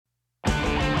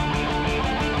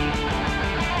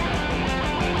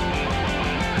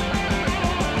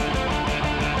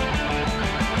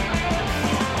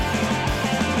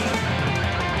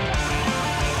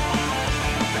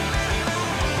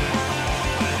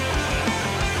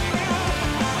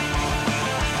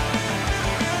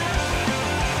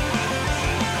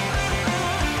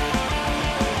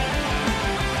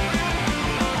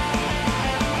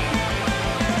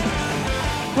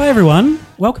everyone,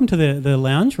 welcome to the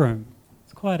lounge room.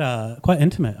 It's quite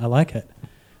intimate. I like it.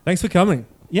 Thanks for coming.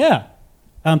 Yeah.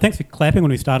 Thanks for clapping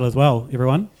when we started as well,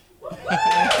 everyone.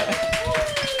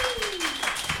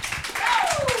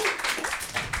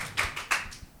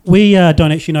 We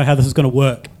don't actually know how this is going to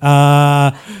work.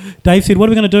 Dave said, what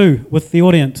are we going to do with the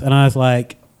audience? And I was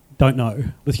like, don't know.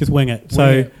 Let's just wing it.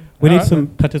 So we need some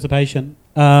participation.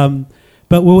 But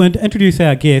we'll introduce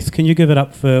our guest. Can you give it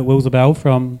up for Will Zabel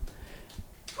from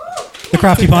The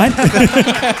Crafty Pint?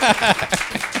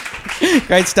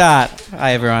 Great start.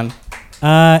 Hi, everyone.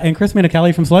 And Chris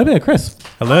Menacali from Slow Bear. Chris.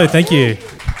 Hello, thank you.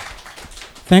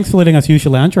 Thanks for letting us use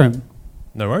your lounge room.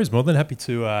 No worries, more than happy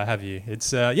to have you.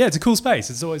 It's it's a cool space.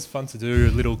 It's always fun to do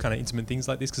little kind of intimate things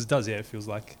like this because it does, it feels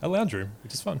like a lounge room,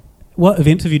 which is fun. What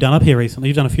events have you done up here recently?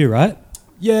 You've done a few, right?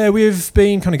 Yeah, we've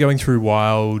been kind of going through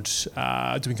doing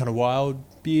kind of wild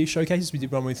beer showcases. We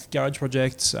did one with Garage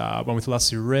Project, one with La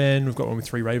Sirène. We've got one with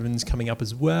Three Ravens coming up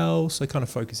as well. So kind of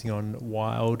focusing on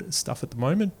wild stuff at the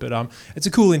moment. But it's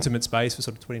a cool, intimate space for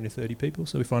sort of 20 to 30 people.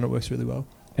 So we find it works really well.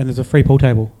 And there's a free pool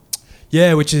table.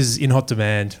 Yeah, which is in hot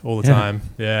demand all the time.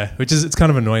 Yeah, it's kind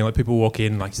of annoying. Like people walk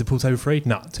in, like, is the pool table free?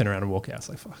 Nah, turn around and walk out. It's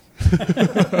like, fuck.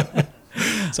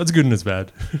 So it's good and it's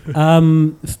bad.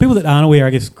 For people that aren't aware, I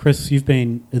guess, Chris, you've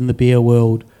been in the beer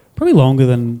world probably longer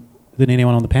than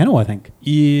anyone on the panel, I think.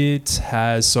 It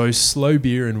has, so Slow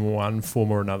Beer in one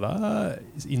form or another,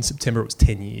 in September it was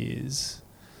 10 years.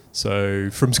 So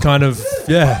from kind of,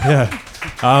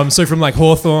 so from like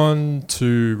Hawthorn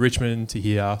to Richmond to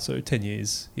here, so 10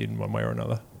 years in one way or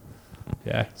another.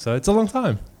 Yeah, so it's a long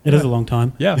time. It is a long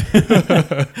time. Yeah.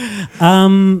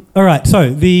 All right,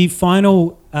 so the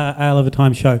final Ale of a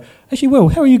Time show. Actually, Will,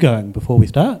 how are you going before we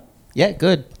start? Yeah,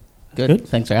 good. Good.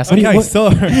 Thanks for asking. Okay,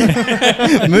 so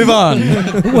Move on.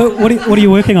 What are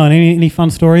you working on? Any fun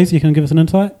stories you can give us an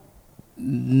insight?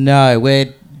 No,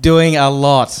 we're doing a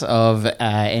lot of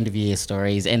end of year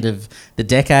stories, end of the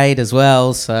decade as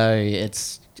well. So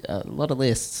it's a lot of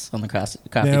lists on the Crafty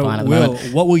Pint at the Will,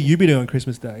 moment. what will you be doing on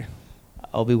Christmas Day?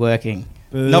 I'll be working.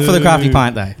 Not for the Crafty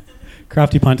Pint though.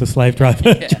 Crafty Pint's a slave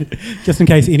driver, just in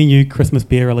case any new Christmas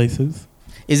beer releases.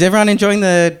 Is everyone enjoying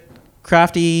the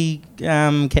Crafty, what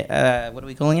are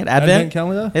we calling it? Advent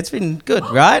calendar? It's been good,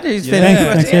 right? It's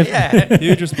Thanks, yeah.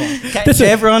 Huge response.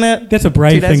 Kev on it. That's a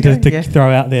brave thing to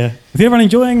throw out there. Is everyone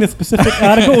enjoying the specific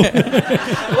article?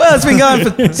 Well, it's been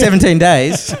going for 17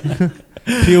 days.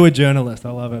 Pure journalist.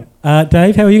 I love it.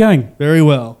 Dave, how are you going? Very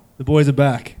well. The boys are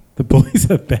back. The boys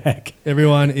are back.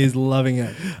 Everyone is loving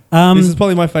it. This is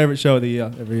probably my favourite show of the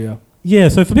year, every year. Yeah,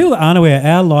 so for people that aren't aware,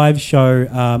 our live show,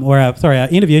 our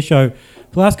end of year show,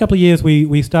 for the last couple of years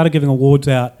we started giving awards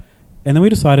out, and then we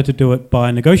decided to do it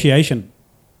by negotiation,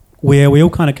 where we all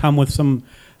kind of come with some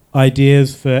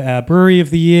ideas for our brewery of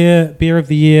the year, beer of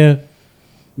the year,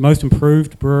 most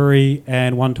improved brewery,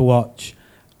 and one to watch.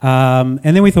 And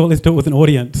then we thought, let's do it with an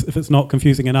audience if it's not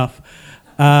confusing enough.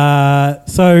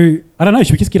 So, I don't know,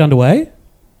 should we just get underway?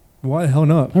 Why the hell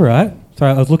not? All right.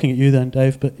 Sorry, I was looking at you then,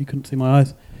 Dave, but you couldn't see my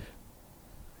eyes.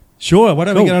 Sure, why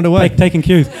don't we get underway? Taking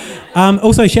cues.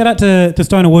 Also, shout out to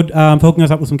Stoner Wood for hooking us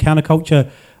up with some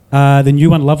counterculture. The new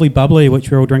one, Lovely Bubbly,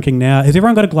 which we're all drinking now. Has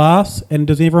everyone got a glass? And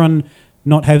does everyone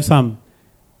not have some?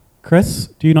 Chris,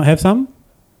 do you not have some?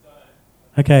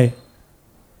 Okay.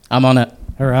 I'm on it.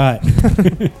 All right.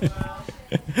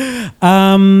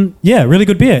 Yeah, really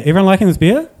good beer. Everyone liking this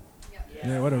beer?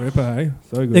 Yeah, what a ripper, hey?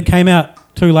 So good. It came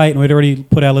out too late and we'd already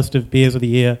put our list of beers of the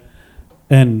year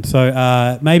in.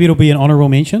 So maybe it'll be an honourable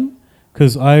mention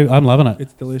because I'm loving it.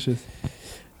 It's delicious.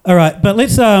 All right, but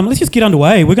let's just get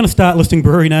underway. We're going to start listing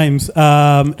brewery names.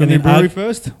 And then brewery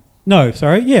first? No,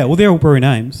 sorry. Yeah, well, they're all brewery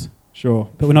names. Sure.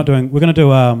 But we're going to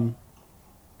do...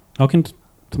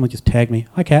 someone just tag me.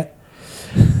 Hi, Kat.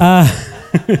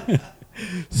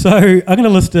 So I'm going to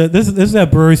list... this is our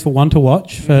breweries for one to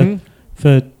watch. Should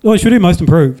we do most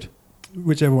improved?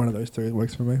 Whichever one of those three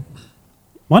works for me.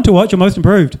 One to watch or most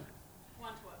improved?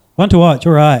 One to watch.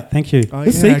 All right, thank you. Oh,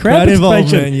 Let's yeah, see, crowd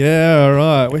involvement. Yeah, all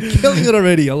right. We're killing it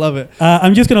already. I love it.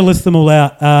 I'm just going to list them all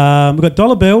out. We've got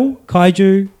Dollar Bill,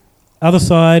 Kaiju, Other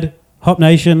Side, Hop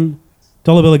Nation,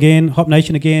 Dollar Bill again, Hop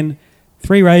Nation again,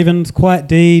 Three Ravens, Quiet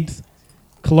Deeds,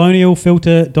 Colonial,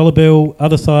 Filter, Dollar Bill,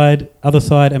 Other Side,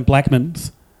 and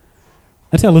Blackman's.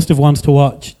 That's our list of ones to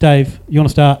watch. Dave, you want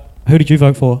to start? Who did you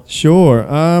vote for? Sure.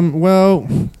 Well,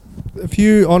 a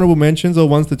few honourable mentions or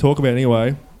ones to talk about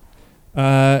anyway.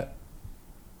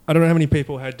 I don't know how many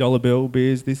people had Dollar Bill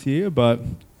beers this year, but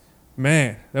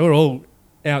man, they were all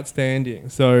outstanding.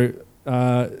 So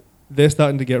they're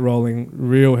starting to get rolling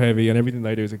real heavy, and everything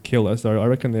they do is a killer. So I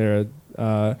reckon they're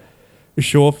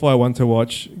surefire one to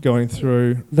watch going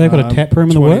through. They've got a tap room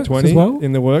in the works 2020 as well?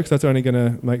 In the works. That's only going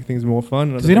to make things more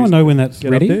fun. Does anyone know when that's Get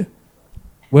up ready? there.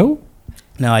 Will?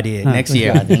 No idea. Oh, Next okay.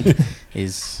 year, I think,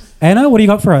 is Anna, what do you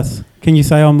got for us? Can you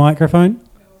say on microphone?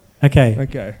 Okay.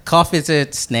 Okay. cough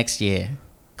visits next year.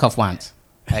 Cough once.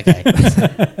 Okay.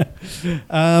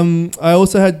 I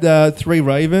also had 3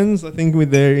 Ravens. I think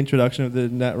with their introduction of the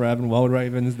Nat Rav and Wild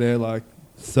Ravens, they're like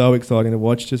so exciting to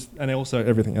watch. And also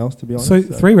everything else, to be honest. So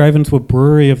 3 Ravens were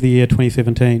Brewery of the Year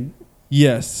 2017.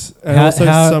 Yes, and How- also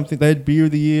how- something they had Beer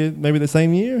of the Year, maybe the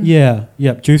same year. Yeah.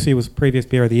 Yep. Juicy was previous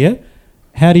Beer of the Year.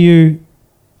 How do you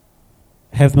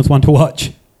have them as one to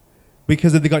watch?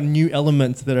 Because they've got new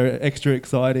elements that are extra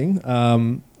exciting.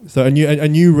 So a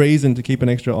new reason to keep an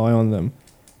extra eye on them.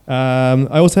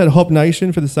 I also had Hop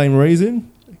Nation for the same reason,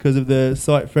 because of the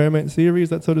Site Ferment series,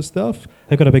 that sort of stuff.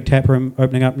 They've got a big tap room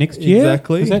opening up next year.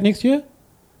 Exactly. Is that next year?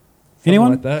 Something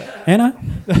Anyone? like that. Anna?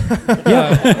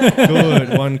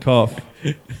 Good, one cough.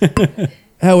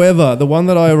 However, the one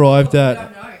that I arrived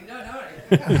at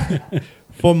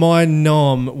for my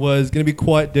nom was going to be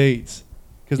Quiet Deeds,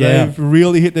 because Yeah. they've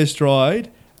really hit their stride.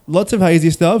 Lots of hazy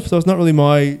stuff, so it's not really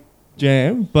my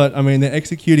jam, but I mean they're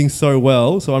executing so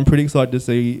well, so I'm pretty excited to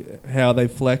see how they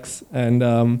flex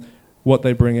and what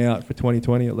they bring out for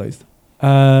 2020 at least.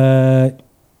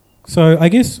 So I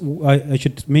guess I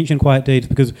should mention Quiet Deeds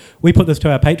because we put this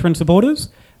to our patron supporters,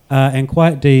 and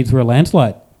Quiet Deeds were a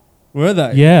landslide. Were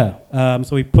they? Yeah.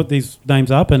 So we put these names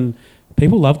up, and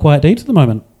people love Quiet Deeds at the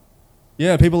moment.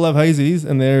 Yeah, people love hazies,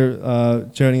 and they're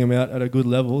churning them out at a good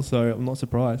level, so I'm not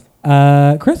surprised.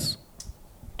 Chris,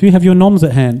 do you have your noms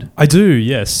at hand? I do,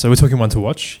 yes. So we're talking one to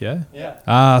watch, yeah?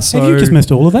 Yeah. So Have you just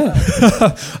missed all of that?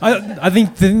 I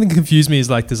think the thing that confused me is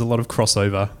like there's a lot of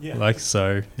crossover. Yeah. Like,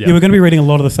 so, Yeah, we're going to be reading a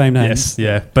lot of the same names. Yes,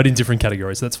 yeah, but in different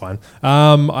categories, so that's fine.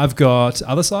 I've got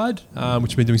Other Side,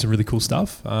 which have been doing some really cool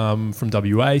stuff from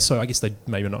WA, so I guess they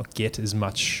may not get as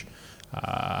much,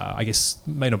 I guess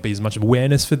may not be as much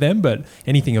awareness for them, but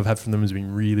anything I've had from them has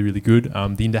been really, really good.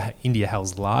 The India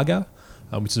House Lager,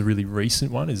 which is a really recent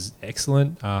one, is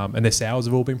excellent. And their sours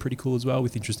have all been pretty cool as well,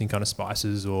 with interesting kind of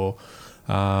spices or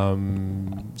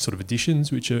sort of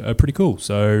additions, which are pretty cool.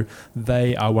 So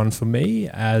they are one for me,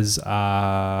 as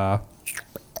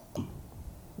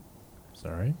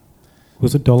sorry.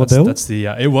 Was it Dollar Bill? That's the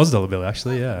it was $1 bill,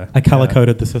 actually, yeah. I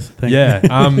color-coded this thing.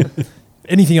 Yeah.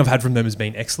 Anything I've had from them has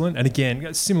been excellent. And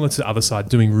again, similar to the Other Side,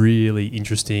 doing really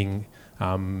interesting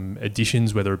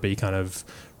additions, whether it be kind of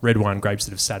red wine grapes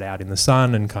that have sat out in the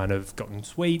sun and kind of gotten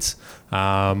sweet,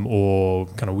 or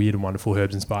kind of weird and wonderful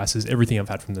herbs and spices. Everything I've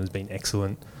had from them has been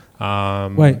excellent.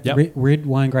 Wait, yep. red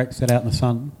wine grape set out in the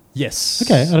sun. Yes.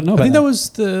 Okay, I don't know I about think that. that was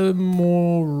the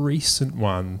more recent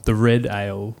one, the red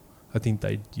ale. I think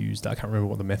they used, I can't remember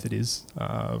what the method is.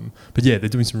 But yeah, they're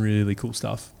doing some really cool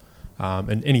stuff.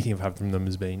 And anything I've had from them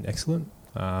has been excellent.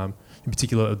 In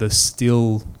particular, the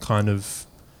still kind of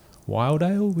wild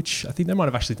ale, which I think they might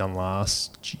have actually done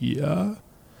last year.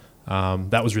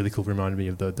 That was really cool. Reminded me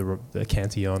of the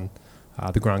Cantillon,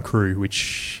 the Grand Cru,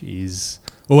 which is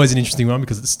always an interesting one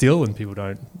because it's still and people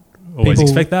don't always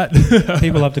expect that.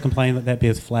 People love to complain that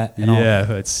beer's flat. And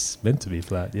Yeah, it's meant to be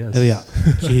flat, yes. There we are.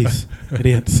 Jeez,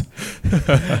 idiots.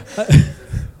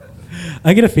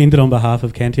 I get offended on behalf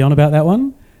of Cantillon about that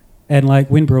one. And like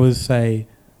when brewers say,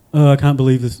 oh, I can't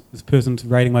believe this person's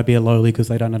rating my beer lowly because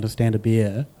they don't understand a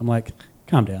beer. I'm like,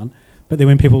 calm down. But then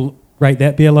when people rate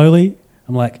that beer lowly,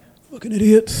 I'm like, fucking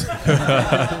idiots.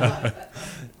 Yeah.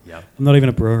 I'm not even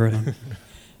a brewer.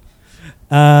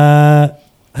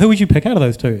 Who would you pick out of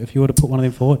those two if you were to put one of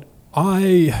them forward?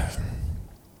 I'd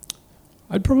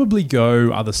probably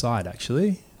go Other Side,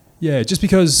 actually. Yeah, just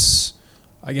because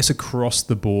I guess across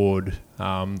the board,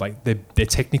 like they're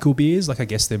technical beers. Like I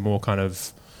guess they're more kind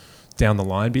of down the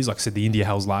line beers. Like I said, the India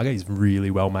House Lager is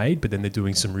really well made, but then they're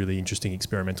doing some really interesting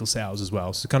experimental sours as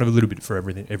well. So kind of a little bit for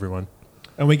everyone.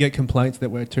 And we get complaints that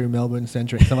we're too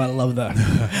Melbourne-centric, so I love that.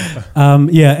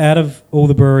 Yeah, out of all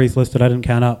the breweries listed, I didn't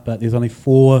count up, but there's only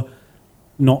 4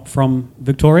 not from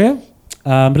Victoria.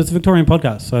 But it's a Victorian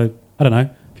podcast, so I don't know.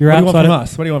 If you're What do you want outside from of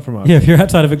us? What do you want from us? Yeah, if you're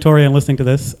outside of Victoria and listening to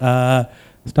this,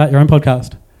 start your own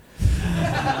podcast.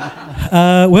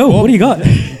 Will, what do you got?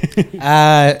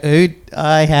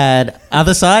 I had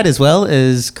Other Side as well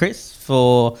as Chris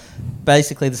for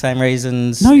basically the same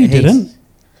reasons. No, you didn't.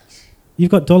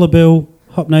 You've got Dollar Bill,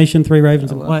 Hop Nation, 3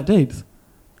 Ravens, and Quiet Deeds.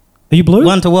 Are you blue?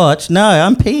 One to watch. No,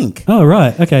 I'm pink. Oh,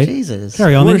 right. Okay. Jesus.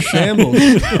 Carry on We're a then. shambles.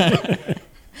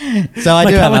 So I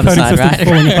My do have Other colour-coding Side, system's right?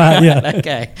 falling apart, yeah.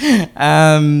 Okay.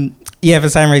 Yeah, for the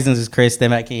same reasons as Chris, they're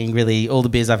making really all the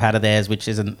beers I've had of theirs, which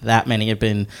isn't that many, have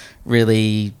been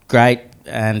really great.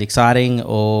 and exciting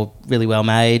or really well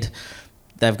made.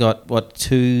 They've got,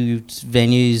 2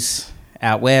 venues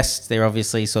out west. They're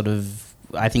obviously sort of,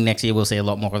 I think next year we'll see a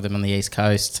lot more of them on the East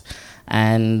Coast,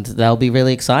 and they'll be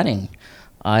really exciting.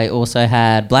 I also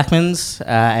had Blackman's,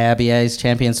 ARBA's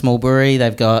champion small brewery.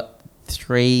 They've got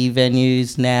 3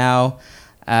 venues now.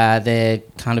 They're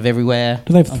kind of everywhere.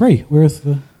 Do they have 3? Where is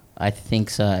the... I think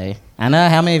so. Anna,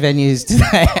 how many venues do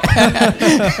they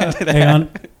have? Hang on.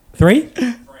 3?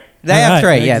 They have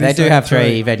Alright. 3, yeah. They do have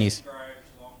 3 venues.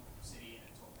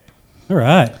 All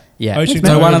right. Yeah. Ocean So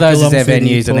Grove, one of those is Geelong their City,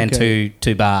 venues and then Torquay.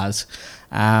 two bars.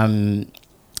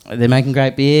 They're making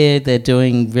great beer. They're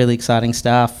doing really exciting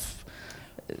stuff.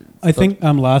 I think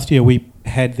last year we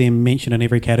had them mentioned in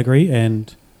every category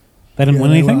and they didn't win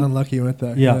they anything. were unlucky, weren't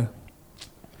they? Yeah.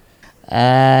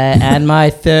 And my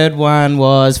third one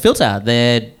was Filter.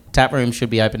 Their tap room should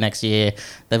be open next year.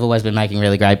 They've always been making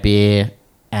really great beer,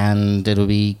 and it'll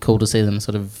be cool to see them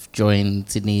sort of join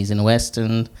Sydney's in the West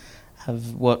and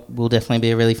have what will definitely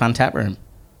be a really fun tap room.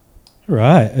 All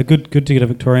right. Good to get a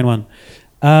Victorian one.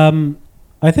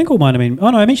 I think all mine,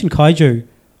 I mentioned Kaiju.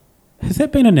 Has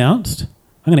that been announced?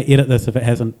 I'm going to edit this if it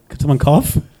hasn't. Could someone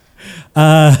cough? So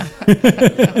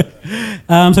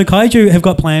Kaiju have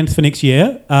got plans for next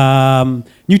year.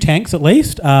 New tanks at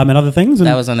least, and other things. And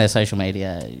That was on their social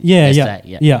media yeah.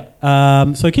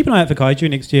 yesterday. So keep an eye out for Kaiju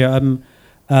next year.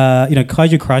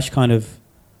 Kaiju Crush kind of,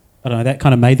 that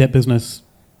kind of made that business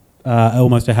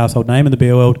almost a household name in the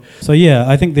beer world. So yeah,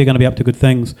 I think they're going to be up to good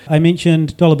things. I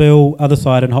mentioned Dollar Bill, Other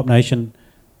Side, and Hop Nation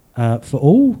for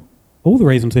all the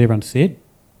reasons that everyone said.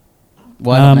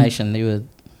 Why Hop Nation? You were...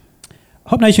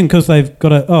 Hop Nation, because they've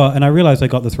got and I realised I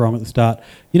got this wrong at the start.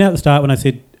 You know, at the start when I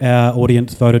said our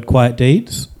audience voted Quiet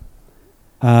Deeds,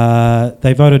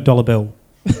 they voted Dollar Bill.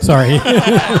 Sorry.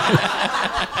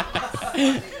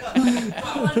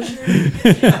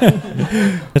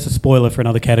 That's a spoiler for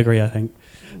another category, I think.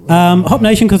 Hop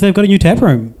Nation, because they've got a new tap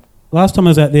room. Last time I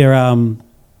was at their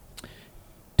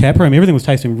tap room, everything was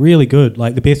tasting really good,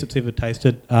 like the best it's ever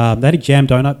tasted. They had a jam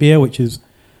donut beer, which is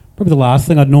probably the last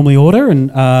thing I'd normally order,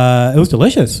 and it was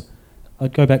delicious.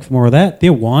 I'd go back for more of that.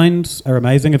 Their wines are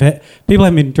amazing. People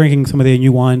have been drinking some of their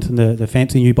new wines in the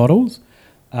fancy new bottles.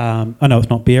 I know it's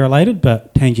not beer related,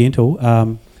 but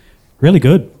tangential. Really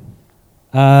good.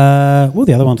 What were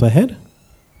the other ones I had?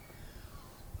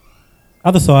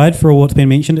 Other Side for what's been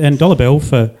mentioned, and Dollar Bill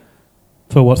for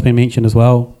what's been mentioned as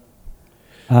well.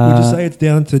 Would you say it's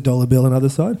down to Dollar Bill and Other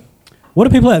Side? What do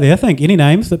people out there think? Any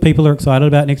names that people are excited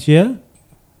about next year?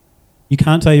 You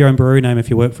can't say your own brewery name if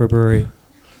you work for a brewery.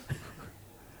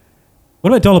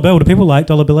 What about Dollar Bill? Do people like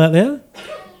Dollar Bill out there?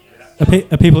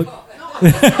 Are people...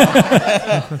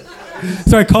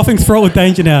 Sorry, coughing's fraught with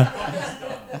danger now.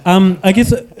 I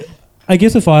guess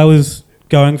if I was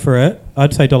going for it,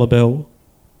 I'd say Dollar Bill.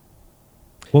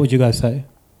 What would you guys say?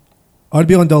 I'd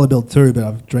be on Dollar Bill too, but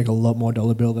I've drank a lot more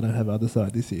Dollar Bill than I have Other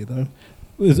Side this year, though.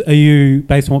 Are you,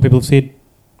 based on what people have said,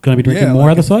 going to be drinking more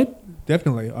Other Side?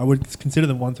 Definitely. I would consider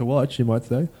them one to watch, you might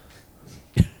say.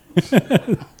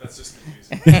 That's just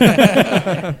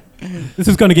confusing. This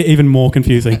is going to get even more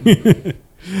confusing. Chris,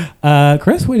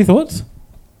 what are your thoughts?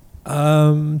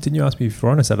 Didn't you ask me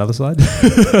before I said Other Side?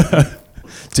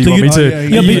 Do you want me to?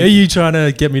 Are you trying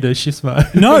to get me to shift my...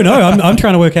 No, I'm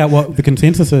trying to work out what the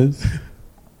consensus is.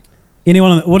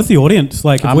 Anyone? What is the audience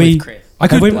like? I'm with Chris. I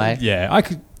could play. Yeah, I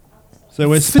could. So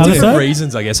we're For Other different Side?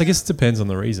 reasons, I guess. I guess it depends on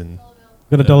the reason.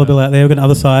 We've got a Dollar Bill out there. We've got an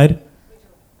Other Side.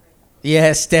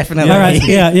 Yes, definitely. All right,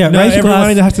 yeah. No, Raise your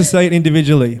everyone glass. has to say it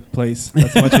individually, please.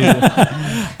 That's much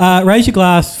easier. Raise your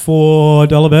glass for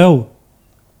Dollar Bill.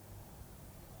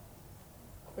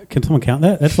 Can someone count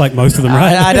that? That's like most of them,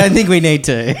 right? I don't think we need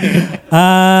to.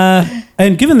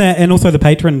 And given that, and also the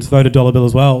patrons voted Dollar Bill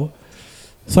as well.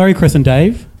 Sorry, Chris and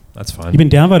Dave. That's fine. You've been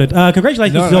downvoted.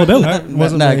 Congratulations to Dollar Bill. It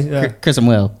wasn't no, me, yeah. Chris and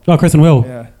Will. Oh, Chris and Will.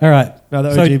 Yeah. All right. No,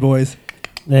 the So- OG boys.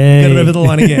 Hey. Get it over the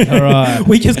line again. All right.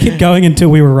 We just kept going until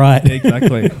we were right.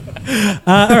 Exactly.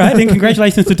 All right, then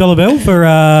congratulations to Dollar Bill for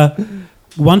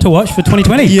one to watch for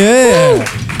 2020. Yeah.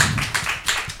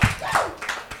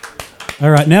 All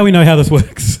right, now we know how this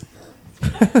works.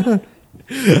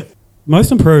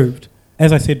 Most improved.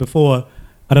 As I said before,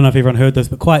 I don't know if everyone heard this,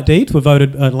 but Quiet Deeds were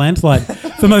voted a landslide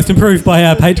for most improved by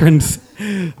our patrons.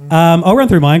 I'll run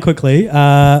through mine quickly.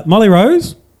 Molly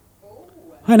Rose.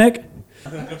 Hi, Nick.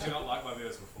 Did you not like my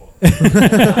videos before?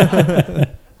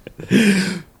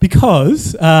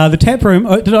 Because the tap room...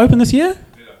 did it open this year?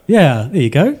 Yeah, there you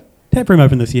go. Tap room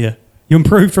opened this year. You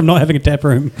improved from not having a tap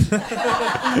room.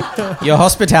 Your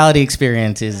hospitality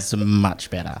experience is much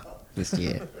better this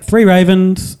year. 3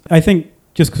 Ravens. I think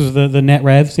just because of the Nat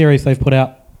Rav series they've put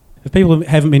out If people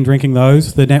haven't been drinking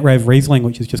those, the Nat Rave Riesling,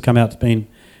 which has just come out, has been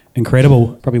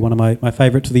incredible. Probably one of my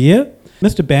favourites of the year.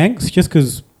 Mr. Banks, just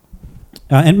because...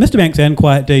 and Mr. Banks and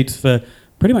Quiet Deeds for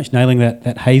pretty much nailing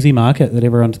that hazy market that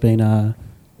everyone's been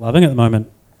loving at the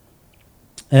moment.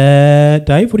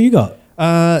 Dave, what do you got?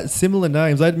 Similar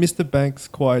names. I had Mr. Banks,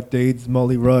 Quiet Deeds,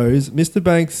 Molly Rose. Mr.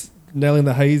 Banks nailing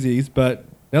the hazies, but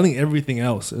nailing everything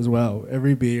else as well.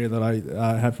 Every beer that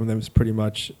I had from them is pretty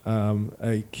much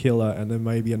a killer, and there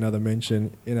may be another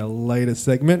mention in a later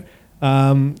segment.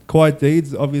 Quiet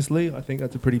Deeds, obviously. I think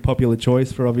that's a pretty popular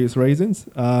choice for obvious reasons.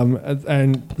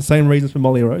 And the same reasons for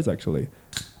Molly Rose, actually.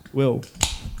 Will,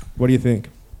 what do you think?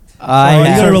 Would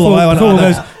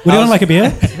anyone like a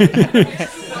beer?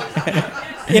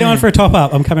 Anyone for a top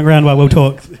up? I'm coming around while Will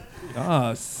talks.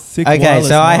 Sick. Okay,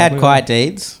 so I had Quiet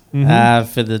Deeds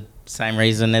for the same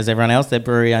reason as everyone else. Their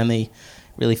brewery only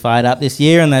really fired up this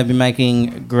year, and they've been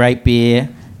making great beer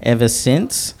ever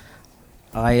since.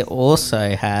 I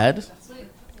also had...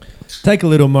 Take a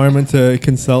little moment to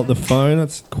consult the phone.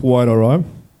 That's quite all right.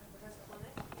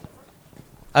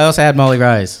 I also had Molly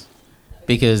Rose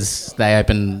because they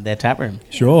opened their tap room.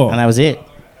 Sure. And that was it.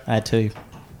 I had two.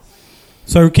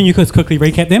 So can you just quickly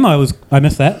recap them? I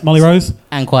missed that. Molly Rose.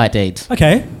 And Quiet Deeds.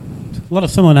 Okay. A lot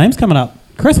of similar names coming up.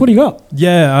 Chris, what do you got?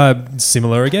 Yeah,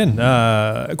 similar again.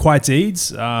 Quiet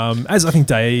Deeds. As I think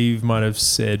Dave might have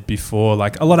said before,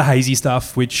 like a lot of hazy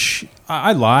stuff, which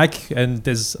I like, and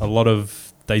there's a lot of...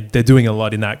 They're doing a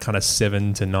lot in that kind of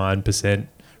 7 to 9%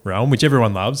 realm, which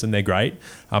everyone loves, and they're great.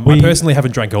 I personally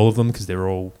haven't drank all of them because they're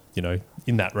all,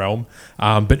 in that realm.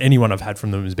 But anyone I've had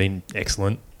from them has been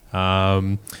excellent.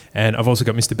 And I've also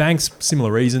got Mr. Banks, similar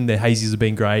reason. Their hazies have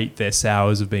been great. Their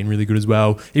sours have been really good as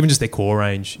well. Even just their core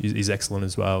range is excellent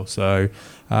as well. So,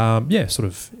 sort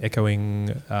of echoing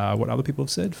what other people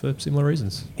have said for similar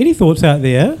reasons. Any thoughts out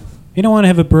there? Anyone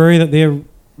have a brewery that they're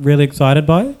really excited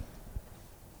by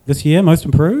this year, most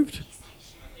improved?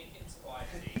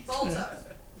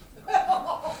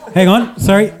 Hang on,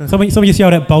 sorry. Somebody just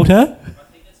yelled out Bolter.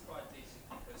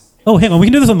 Oh, hang on, we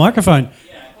can do this on microphone.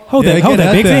 Hold that,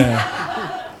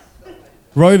 Begsy.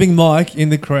 Roving Mike in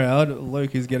the crowd.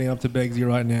 Luke is getting up to Begsy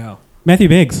right now. Matthew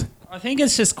Beggs. I think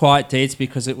it's just Quiet Deeds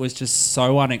because it was just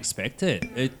so unexpected.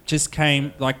 It just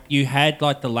came, like, you had,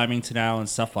 like, the Lamington Ale and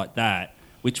stuff like that,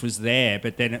 which was there,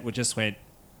 but then it just went,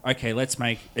 okay, let's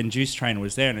make... And Juice Train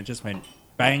was there, and it just went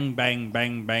bang, bang,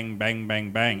 bang, bang, bang,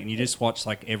 bang, bang. And you just watch,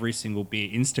 like, every single beer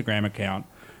Instagram account.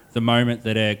 The moment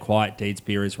that a Quiet Deeds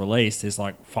beer is released, there's,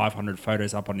 like, 500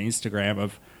 photos up on Instagram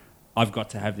of, I've got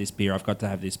to have this beer, I've got to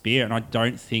have this beer. And I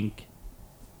don't think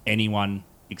anyone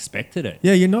expected it.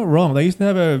 Yeah, you're not wrong. They used to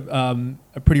have a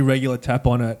pretty regular tap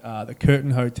on at the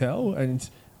Curtin Hotel, and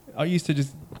I used to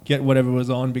just get whatever was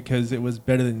on because it was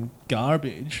better than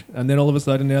garbage. And then all of a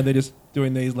sudden now they're just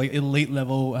doing these like elite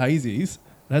level hazies.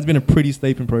 It has been a pretty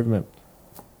steep improvement.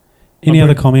 Any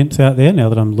other comments out there now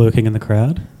that I'm lurking in the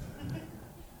crowd?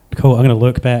 Cool, I'm going to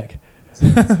lurk back.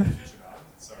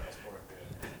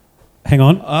 Hang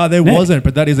on. There wasn't,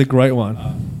 but that is a great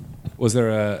one. Was there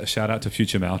a shout out to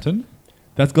Future Mountain?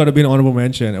 That's got to be an honourable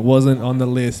mention. It wasn't on the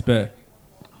list, but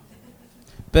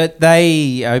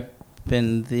they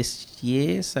opened this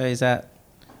year, so is that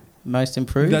most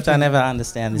improved? I never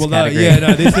understand this category.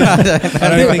 This is... I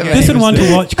don't think this is one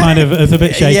to watch kind of is a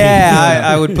bit shaky. Yeah,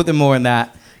 I would put them more in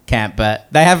that camp, but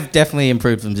they have definitely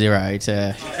improved from 0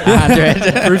 to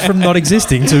 100. Improved from not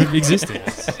existing to existing.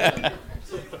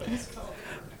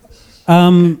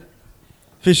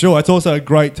 For sure. It's also a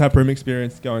great taproom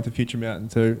experience going to Future Mountain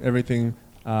too. Everything,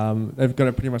 they've got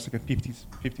a pretty much like a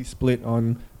 50-50 split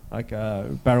on like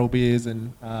barrel beers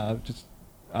and just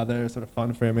other sort of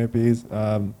fun ferment beers.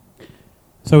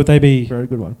 So would they be very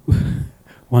good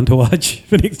one to watch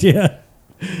for next year?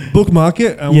 Bookmark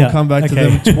it and we'll come back to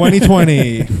them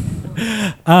 2020.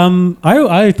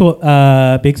 I thought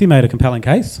Begsy made a compelling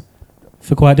case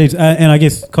for Quiet Deeds, and I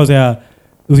guess because it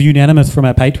was unanimous from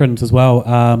our patrons as well.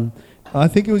 I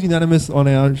think it was unanimous on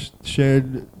our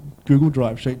shared Google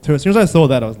Drive sheet too. As soon as I saw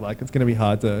that, I was like, it's going to be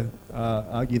hard to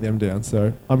argue them down.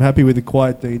 So I'm happy with the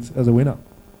Quiet Deeds as a winner.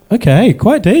 Okay,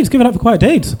 Quiet Deeds. Give it up for Quiet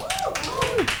Deeds.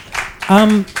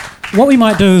 What we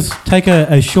might do is take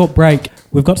a short break.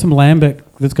 We've got some lambic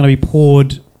that's going to be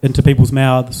poured into people's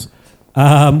mouths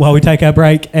while we take our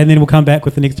break, and then we'll come back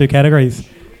with the next two categories.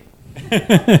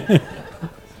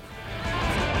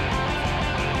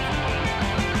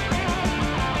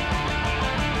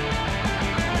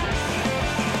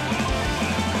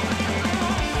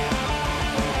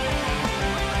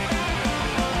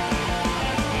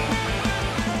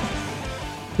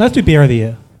 Let's do beer of the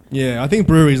year. Yeah, I think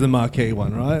brewery is the marquee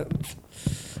one, right?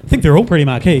 I think they're all pretty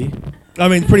marquee. I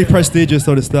mean, pretty prestigious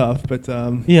sort of stuff. But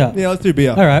Yeah. let's do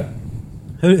beer. All right.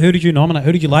 Who did you nominate?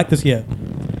 Who did you like this year?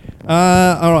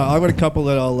 All right, I've got a couple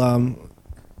that I'll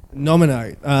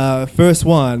nominate. First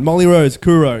one, Molly Rose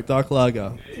Kuro Dark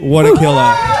Lager. What a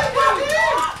killer!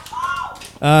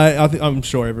 I'm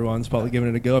sure everyone's probably given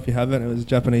it a go. If you haven't, it was a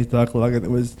Japanese dark lager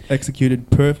that was executed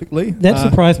perfectly. That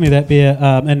surprised me, that beer,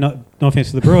 and no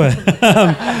offense to the brewer,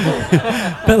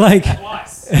 but like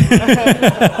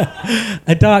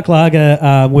a dark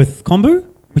lager with kombu,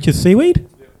 which is seaweed.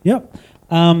 Yep.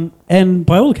 And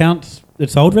by all accounts, it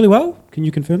sold really well. Can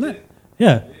you confirm that?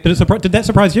 Yeah. Did that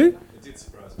surprise you? It did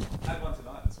surprise me. I had one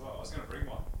tonight as well. I was going to bring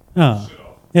one. Oh. Should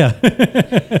have.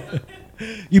 Yeah.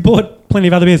 You bought plenty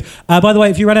of other beers. By the way,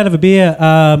 if you run out of a beer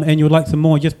and you would like some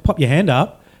more, just pop your hand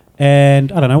up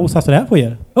and, I don't know, we'll suss it out for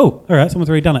you. Oh, all right, someone's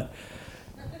already done it.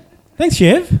 Thanks,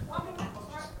 Chev.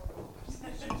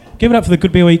 Give it up for the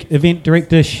Good Beer Week event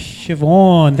director,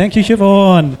 Siobhan. Thank you,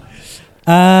 Siobhan.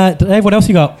 Dave, what else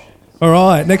you got? All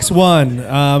right, next one.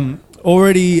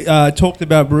 Already talked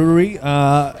about brewery.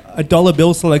 A dollar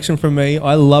bill selection from me.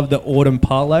 I love the Autumn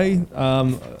Parlay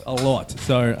a lot.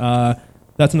 So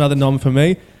that's another nom for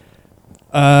me.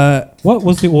 What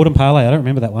was the Autumn Parlay? I don't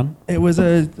remember that one. It was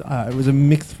a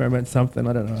mixed ferment something.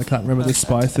 I don't know. I can't remember the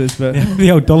spices, but The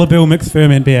old dollar bill mixed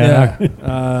ferment beer.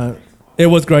 yeah. It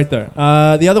was great though.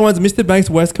 The other one's Mr. Banks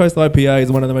West Coast IPA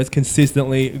is one of the most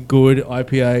consistently good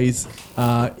IPAs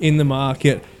in the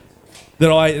market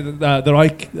that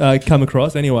I come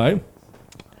across. Anyway,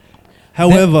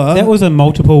 however, That was a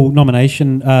multiple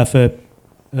nomination for,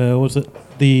 was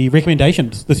it the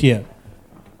recommendations this year?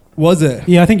 was it?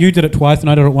 Yeah, I think you did it twice and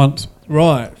I did it once.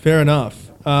 Right, fair enough.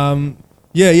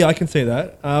 Yeah, I can see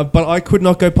that. But I could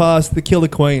not go past the Killer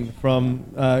Queen from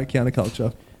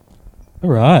Counterculture. All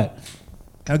right.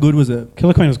 How good was it?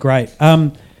 Killer Queen was great.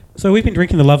 So we've been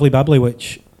drinking the Lovely Bubbly,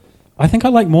 which I think I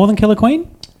like more than Killer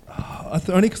Queen.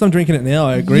 Only because I'm drinking it now,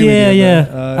 I agree Yeah, with you.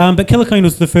 yeah. But Killer Queen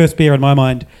was the first beer in my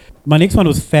mind. My next one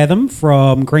was Fathom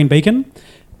from Green Beacon.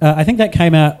 I think that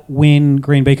came out when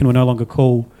Green Beacon were no longer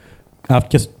cool,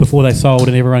 just before they sold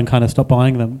and everyone kind of stopped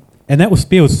buying them. And that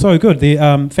beer was so good. The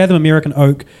Fathom American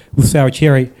Oak with sour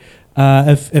cherry.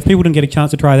 If people didn't get a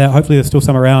chance to try that, hopefully there's still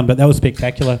some around, but that was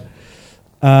spectacular.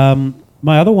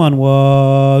 My other one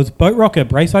was Boat Rocker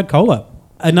Braeside Cola.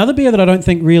 Another beer that I don't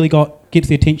think really gets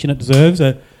the attention it deserves.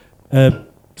 A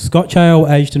Scotch ale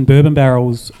aged in bourbon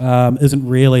barrels isn't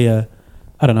really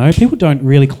I don't know, people don't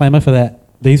really clamour for that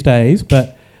these days,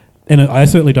 and I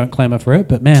certainly don't clamour for it,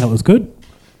 but man, it was good.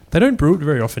 They don't brew it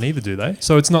very often either, do they?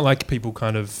 So it's not like people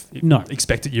kind of No.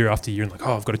 expect it year after year and like,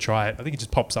 oh, I've got to try it. I think it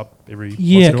just pops up every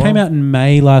Yeah, once it in a came while. out in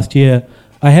May last year.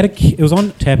 It was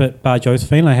on tap at Bar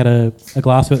Josephine. I had a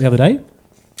glass of it the other day.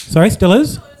 Sorry, still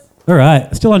is? All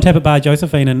right, still on tap at Bar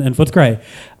Josephine in Footscray.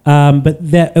 But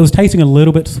it was tasting a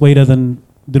little bit sweeter than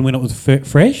when it was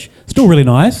fresh. Still really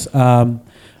nice. I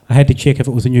had to check if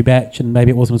it was a new batch and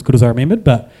maybe it wasn't as good as I remembered,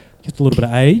 but just a little bit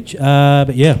of age.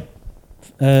 But yeah.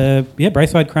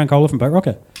 Braeside Crown Cola from Boat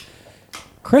Rocker.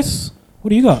 Chris, what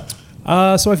do you got?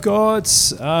 So I've got,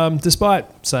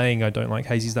 despite saying I don't like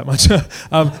hazies that much,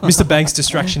 Mr. Banks'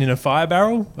 Distraction in a Fire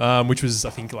Barrel, which was, I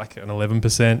think, like an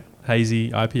 11%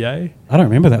 hazy IPA. I don't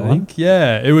remember that I one. think.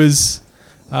 Yeah, it was.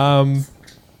 I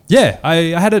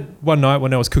had it one night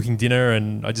when I was cooking dinner,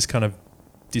 and I just kind of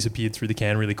disappeared through the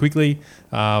can really quickly. It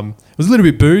was a little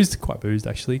bit quite boozed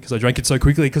actually, because I drank it so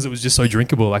quickly because it was just so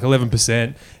drinkable, like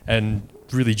 11% and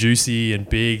really juicy and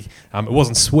big. It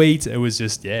wasn't sweet. It was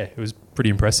just, it was pretty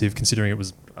impressive considering it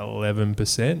was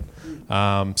 11%.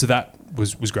 So that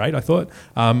was great, I thought.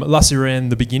 La Sirène,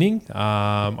 the beginning,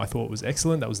 I thought was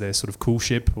excellent. That was their sort of cool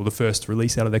ship, or the first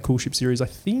release out of their cool ship series, I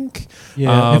think.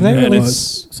 Yeah, have they and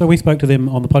released, so we spoke to them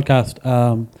on the podcast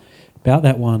about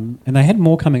that one, and they had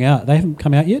more coming out. They haven't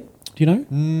come out yet. Do you know?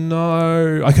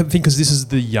 No, I can think because this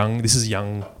is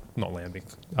young, not lambic,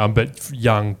 but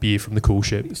young beer from the cool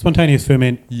ship. Spontaneous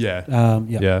ferment. Yeah.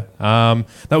 Yeah.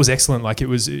 That was excellent. Like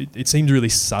it seemed really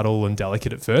subtle and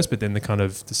delicate at first, but then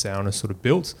the sourness sort of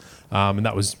built. And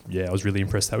that was, I was really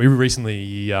impressed. We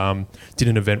recently did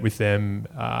an event with them,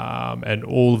 and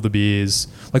all of the beers,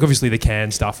 like obviously the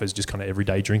canned stuff is just kind of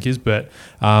everyday drinkers, but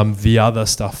the other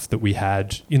stuff that we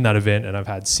had in that event and I've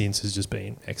had since has just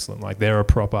been excellent. Like they're a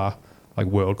proper like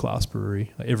world-class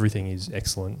brewery. Like everything is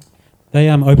excellent. They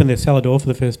opened their cellar door for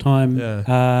the first time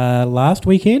last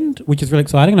weekend, which is really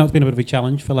exciting. I know it's been a bit of a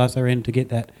challenge for La Sirène to get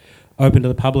that open to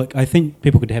the public. I think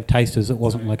people could have tasters. It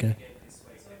wasn't like a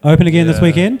open again this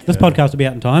weekend. This podcast will be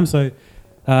out in time, so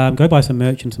go buy some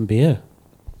merch and some beer.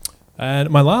 And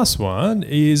my last one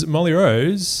is Molly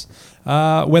Rose.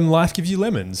 When Life Gives You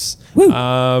Lemons. Woo.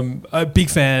 A big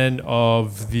fan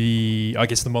of the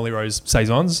Molly Rose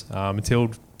Saisons,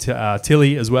 Matilde,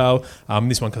 Tilly as well.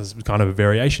 This one is kind of a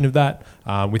variation of that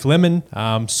with lemon.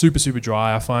 Super, super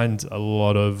dry. I find a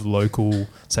lot of local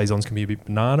Saisons can be a bit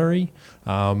banana-y,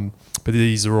 but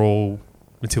these are all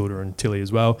Matilda and Tilly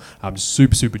as well. Just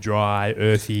super, super dry,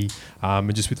 earthy,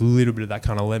 and just with a little bit of that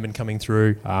kind of lemon coming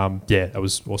through. That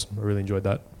was awesome. I really enjoyed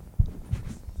that.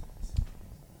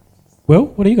 Will,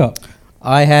 what do you got?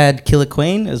 I had Killer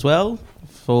Queen as well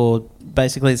for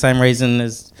basically the same reason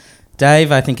as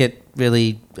Dave. I think it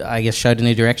really, showed a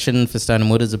new direction for Stone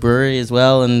and Wood as a brewery as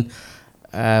well, and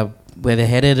where they're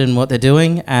headed and what they're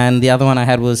doing. And the other one I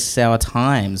had was Sour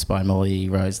Times by Molly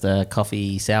Rose, the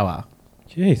coffee sour.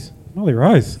 Jeez, Molly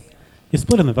Rose. You're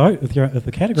splitting the vote with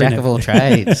the category. Jack of all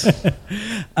trades.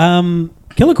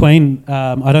 Killer Queen,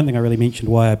 I don't think I really mentioned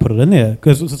why I put it in there,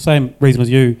 because it was the same reason as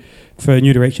you for a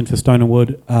new direction for Stone and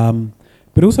Wood,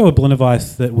 but also a blend of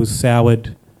ice that was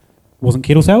soured, wasn't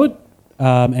kettle soured,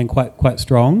 and quite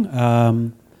strong,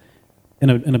 in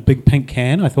a big pink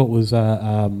can. I thought was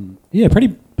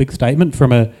pretty big statement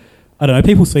from I don't know,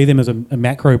 people see them as a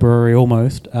macro brewery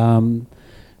almost, when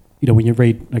you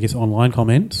read, I guess, online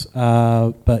comments.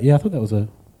 But yeah, I thought that was a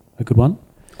good one.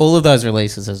 All of those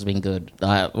releases has been good.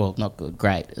 Not good,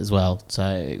 great as well.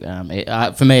 So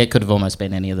for me, it could have almost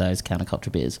been any of those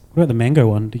counterculture beers. What about the mango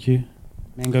one? Did you?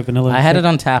 Mango vanilla? I had it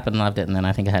on tap and loved it, and then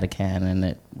I think I had a can and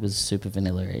it was super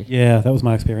vanilla-y. Yeah, that was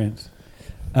my experience.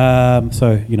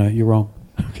 So, you're wrong.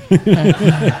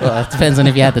 Well, it depends on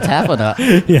if you had the tap or not.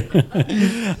 Yeah.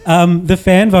 The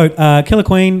fan vote, Killer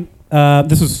Queen,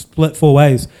 this was split 4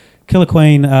 ways. Killer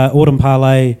Queen, Autumn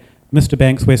Parlay, Mr.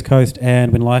 Banks, West Coast,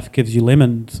 and When Life Gives You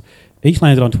Lemons, each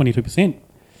landed on 22%.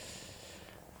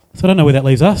 So I don't know where that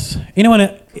leaves us. Anyone?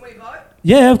 Can we vote?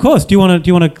 Yeah, of course. Do you want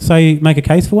to make a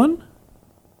case for one?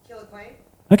 Killer Queen.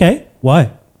 Okay.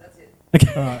 Why? That's it.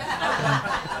 Okay. All right.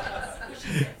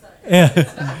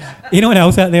 Yeah. Anyone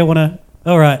else out there want to?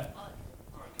 All right.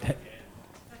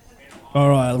 All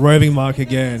right, roving Mark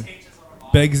again.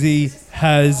 Begsy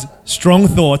has strong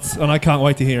thoughts, and I can't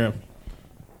wait to hear him.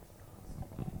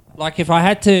 Like, if I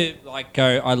had to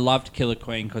go, I loved Killer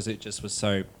Queen because it just was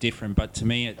so different. But to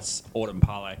me, it's Autumn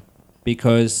Parlay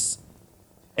because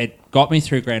it got me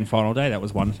through grand final day. That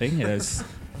was one thing. That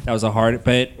was a horror.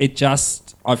 But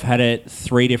I've had it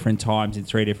 3 different times in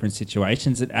 3 different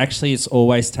situations. It's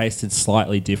always tasted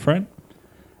slightly different.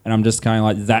 And I'm just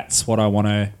going that's what I want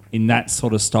to, in that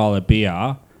sort of style of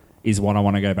beer, is what I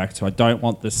want to go back to. I don't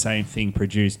want the same thing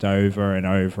produced over and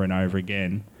over and over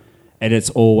again. And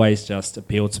it's always just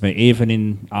appealed to me.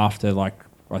 Even after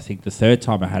I think the 3rd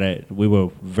time I had it, we were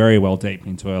very well deep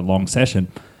into a long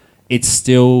session. It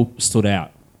still stood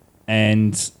out.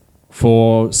 And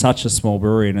for such a small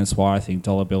brewery, and that's why I think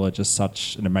Dollar Bill are just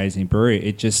such an amazing brewery,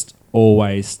 it just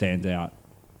always stands out.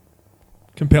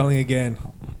 Compelling again.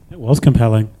 It was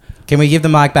compelling. Can we give the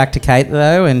mic back to Kate,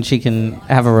 though, and she can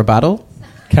have a rebuttal?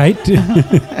 Kate?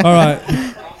 All right.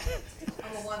 I'm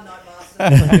a one-night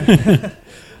master.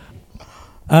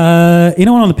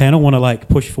 Anyone on the panel want to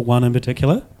push for one in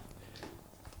particular?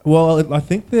 Well, I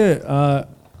think the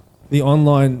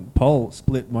online poll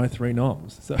split my 3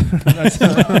 noms. So,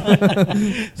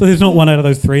 So there's not one out of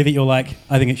those 3 that you're I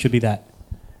think it should be that.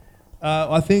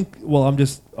 I think, I'm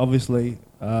just obviously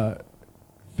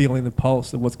feeling the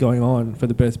pulse of what's going on for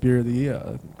the best beer of the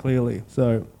year, clearly.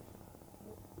 So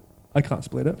I can't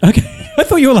split it. Okay. I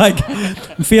thought you were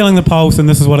feeling the pulse and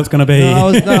this is what it's going to be.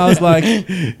 I was like,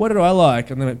 what did I like?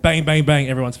 And then it bang, bang, bang,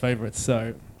 everyone's favourites.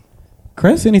 So,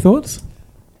 Chris, any thoughts?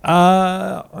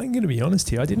 I'm going to be honest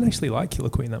here. I didn't actually like Killer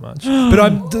Queen that much, but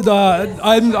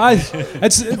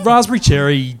it's raspberry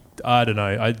cherry. I don't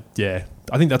know. I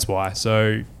think that's why.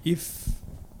 So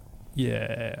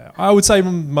I would say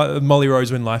Molly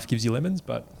Rose When Life Gives You Lemons,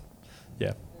 but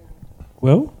yeah.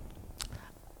 Well,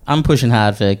 I'm pushing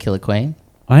hard for Killer Queen.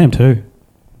 I am too.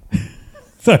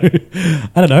 So I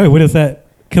don't know. What is that?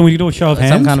 Can we do a show of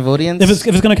hands? Some kind of audience. If it's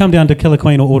going to come down to Killer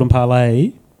Queen or Autumn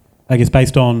Parlay, I guess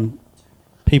based on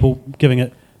people giving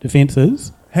it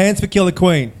defences. hands for Killer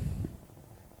Queen.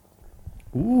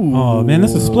 Ooh. Oh man,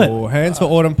 this is split. Hands for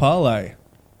Autumn Parlay.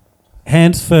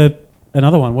 Hands for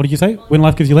another one. What did you say? When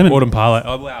Life Gives You Lemon. Autumn Parlay.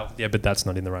 Oh wow, yeah, but that's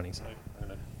not in the running, so I'm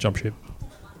gonna jump ship.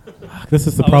 This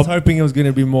is the I was problem. hoping it was going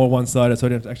to be more one-sided, so I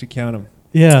didn't have to actually count them.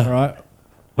 Yeah. All right.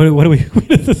 What do we?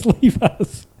 Where does this leave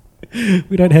us?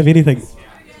 We don't have anything.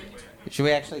 Should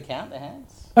we actually count the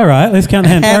hands? All right, let's count the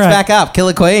hands. Hands All right. back up,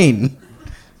 Killer Queen.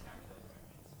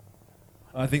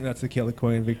 I think that's the Killer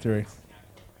Queen victory.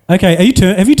 Okay,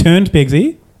 have you turned,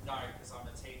 Begsy? No, because I'm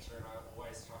a teacher and I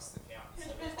always trust the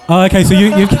Oh, okay. So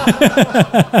you Whichever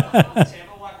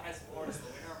one has more is the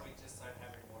winner, and we just don't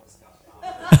have any more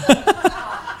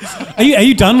discussion. are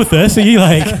you done with this? Are you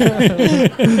like?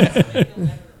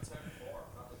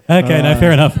 Okay, no,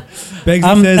 fair enough.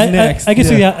 Begsy says next. I guess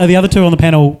are the other two on the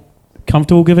panel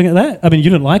comfortable giving it that? I mean, you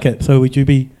didn't like it, so would you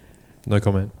be? No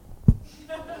comment.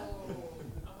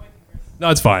 No,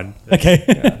 it's fine. Okay.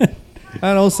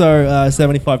 And also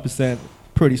 75%,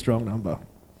 pretty strong number.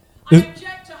 I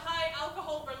object to high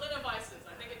alcohol Berliner Weisses.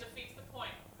 I think it defeats the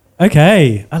point.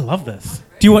 Okay, I love this.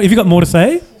 Have you got more to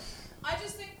say? I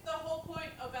just think the whole point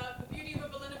about the beauty of a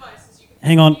Berliner Weiss is you can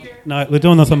Hang on. hear- No, we're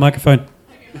doing this on microphone.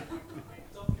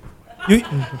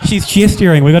 She's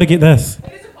gesturing. We've got to get this.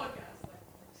 It is a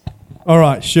podcast. All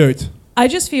right, shoot. I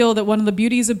just feel that one of the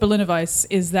beauties of Berliner Weiss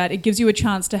is that it gives you a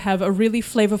chance to have a really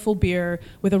flavorful beer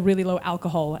with a really low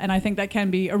alcohol. And I think that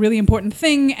can be a really important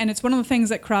thing. And it's one of the things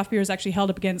that craft beer is actually held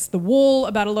up against the wall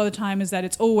about a lot of the time is that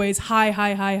it's always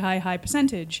high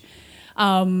percentage.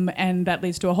 And that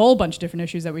leads to a whole bunch of different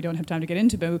issues that we don't have time to get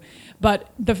into. But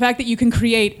the fact that you can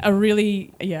create a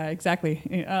really, a fact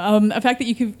that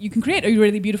you can create a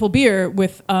really beautiful beer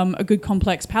with a good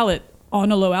complex palate on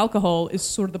a low alcohol is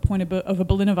sort of the point of a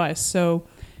Berliner Weiss. So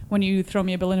when you throw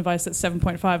me a Berliner Weiss that's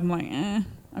 7.5, I'm like,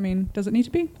 I mean, does it need to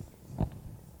be? I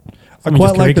Someone quite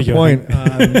just like the corrected you, I point.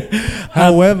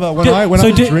 However, when I was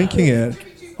drinking it,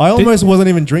 I almost wasn't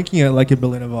even drinking it like a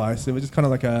Berliner Weiss. It was just kind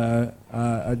of like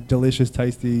a delicious,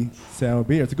 tasty sour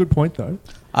beer. It's a good point, though.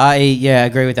 I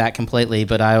agree with that completely,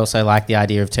 but I also like the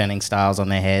idea of turning styles on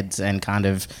their heads and kind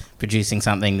of producing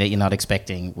something that you're not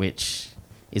expecting, which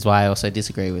is why I also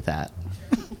disagree with that.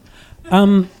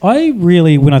 I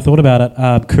really, when I thought about it,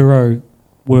 Kuro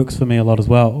works for me a lot as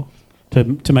well to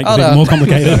make it even more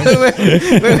complicated.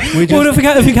 Well,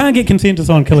 if we can't get consensus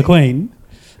on Killer Queen,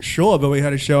 Sure, but we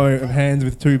had a show of hands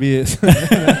with 2 beers.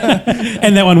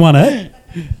 and that one won it.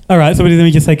 All right, so let me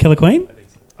just say Killer Queen.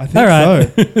 I think All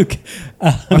right. so.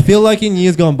 I feel like in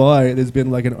years gone by, there's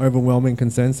been like an overwhelming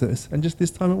consensus, and just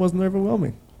this time it wasn't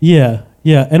overwhelming. Yeah,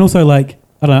 and also like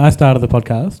I don't know. I started the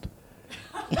podcast.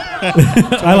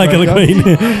 I like Killer Queen.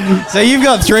 So you've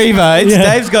got 3 votes.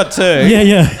 Yeah. Dave's got 2.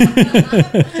 Yeah.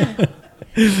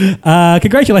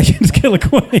 Congratulations, Killer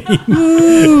Queen.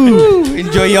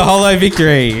 Enjoy your hollow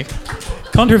victory.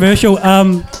 Controversial. I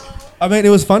mean, it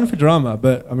was fun for drama,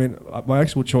 but I mean, my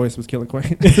actual choice was Killer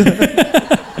Queen.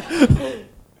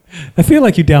 I feel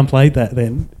like you downplayed that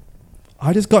then.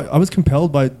 I was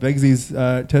compelled by Begsy's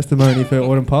testimony for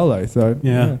Autumn Parley. So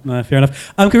Yeah, no, fair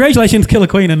enough. Congratulations, Killer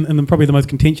Queen, and then probably the most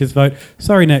contentious vote.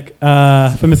 Sorry, Nick,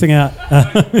 for missing out.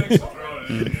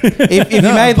 If you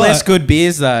made less good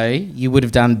beers, though, you would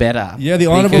have done better. Yeah, the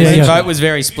honourable because mention. the vote was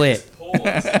very split. Pour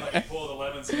the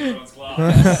lemons in everyone's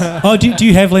glass. Oh, do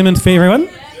you have lemons for everyone?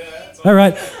 All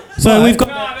right. So we've got.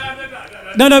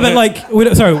 No, but like,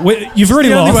 you've already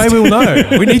The only way lost. we'll know.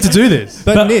 We need to do this.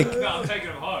 But Nick, No, I'm taking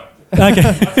them home. Okay. You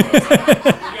guys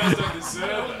don't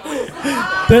deserve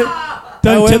it.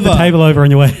 Don't tip the However- table over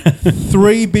on your way.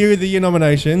 3 Beer of the Year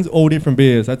nominations, all different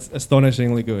beers. That's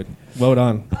astonishingly good. Well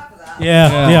done.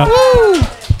 Yeah.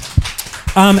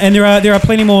 And there are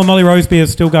plenty more Molly Rose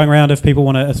beers still going around if people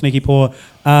want a sneaky pour.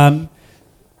 I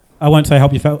won't say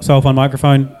help yourself on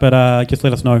microphone, but just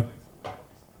let us know.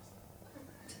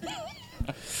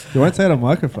 You won't say it on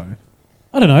microphone.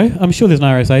 I don't know. I'm sure there's an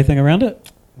RSA thing around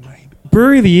it.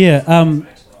 Brewery of the Year.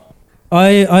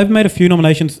 I've made a few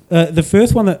nominations. The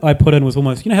first one that I put in was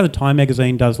almost, you know how the Time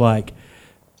magazine does like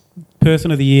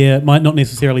Person of the Year, might not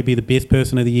necessarily be the best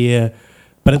Person of the Year,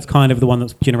 but it's kind of the one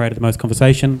that's generated the most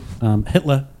conversation.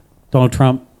 Hitler, Donald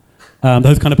Trump,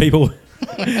 those kind of people.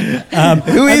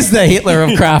 Who is the Hitler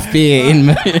of craft beer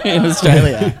in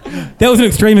Australia? That was an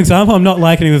extreme example. I'm not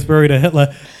likening this brewery to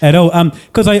Hitler at all,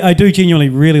 because I do genuinely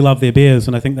really love their beers,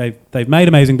 and I think they've made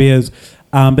amazing beers.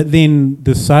 But then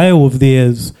the sale of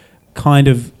theirs kind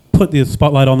of put the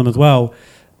spotlight on them as well.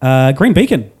 Green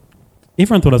Beacon.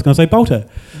 Everyone thought I was going to say Bolter,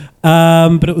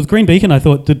 but it was Green Beacon. I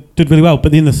thought did really well.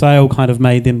 But then the sale kind of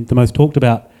made them the most talked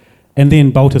about, and then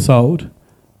Bolter sold,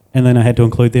 and then I had to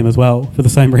include them as well for the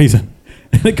same reason.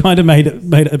 It kind of made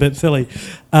it a bit silly.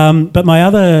 But my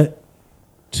other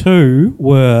 2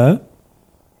 were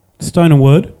Stone and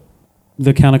Wood,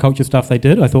 the counterculture stuff they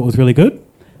did, I thought was really good.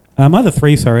 My other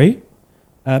 3, sorry.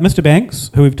 Mr. Banks,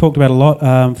 who we've talked about a lot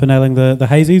for nailing the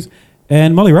hazies,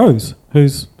 and Molly Rose,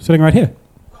 who's sitting right here,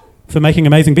 for making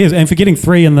amazing beers and for getting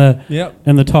 3 in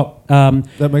the top.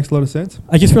 That makes a lot of sense.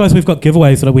 I just realised we've got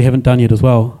giveaways that we haven't done yet as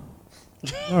well.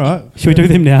 All right. Should we do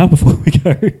them now before we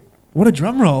go? What a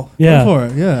drum roll. Yeah. Go for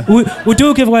it. Yeah. We'll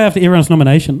do a giveaway after everyone's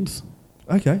nominations.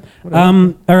 Okay.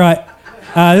 Whatever. All right.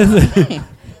 This is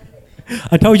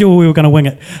I told you we were going to wing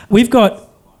it.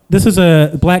 This is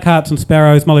a Black Hearts and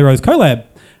Sparrows Molly Rose collab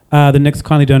that Nick's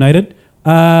kindly donated.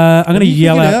 I'm going to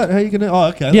yell out. How are you going to? Oh,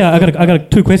 okay. Yeah, I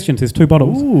got 2 questions. There's 2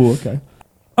 bottles. Ooh, okay.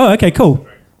 Oh, okay, cool.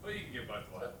 Well, you can give both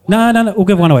away. No, we'll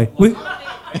give one away.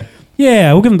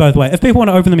 Yeah, we'll give them both away. If people want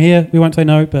to open them here, we won't say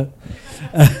no, but...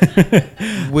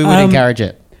 We would encourage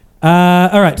it.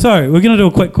 All right, so we're going to do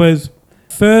a quick quiz.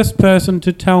 First person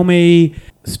to tell me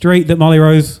street that Molly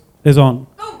Rose is on.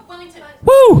 Oh, Wellington.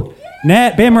 Woo!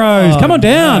 Nat Bemrose, come on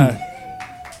down. Nat.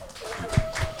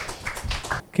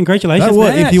 Congratulations, That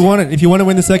was, Nat. if you want to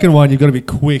win the second one, you've got to be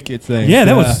quick. It seems. Yeah,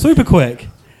 that was super quick.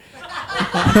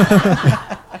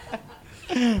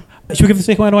 Should we give the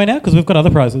second one away now? Because we've got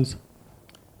other prizes.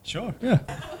 Sure. Yeah.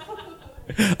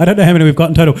 I don't know how many we've got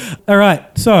in total. All right,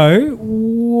 so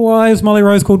why is Molly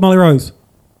Rose called Molly Rose?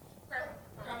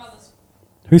 Grandmother's.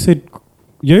 Who said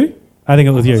you? I think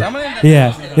it was you.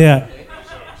 Yeah.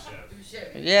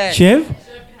 Yeah. Chev?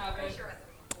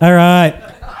 All right.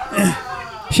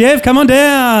 Chev, come on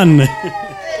down. We'll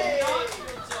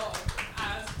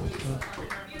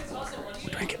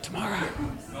drink it tomorrow.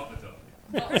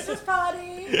 Christmas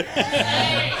party.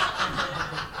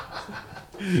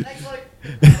 Next week.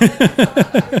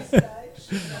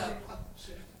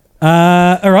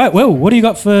 All right, well, what do you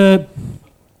got for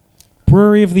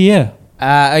Brewery of the Year?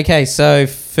 Okay, so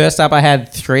first up I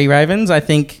had 3 Ravens. I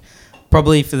think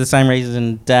probably for the same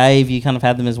reason, Dave, you kind of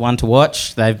had them as one to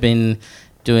watch. They've been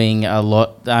doing a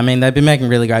lot. I mean, they've been making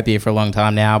really great beer for a long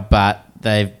time now, but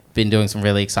they've been doing some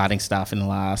really exciting stuff in the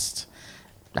last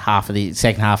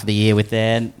second half of the year with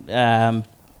their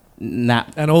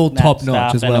And all top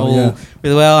notch as well. Yeah.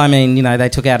 Really well. I mean, you know, they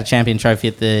took out a champion trophy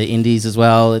at the Indies as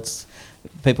well.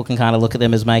 People can kind of look at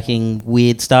them as making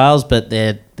weird styles, but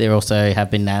they also have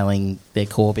been nailing their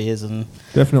core beers and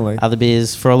Definitely. other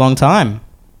beers for a long time.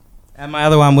 And my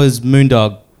other one was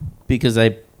Moondog, because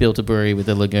they built a brewery with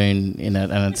a lagoon in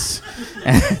it, and it's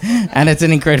and it's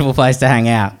an incredible place to hang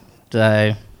out.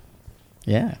 So,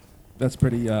 yeah. That's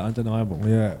pretty undeniable.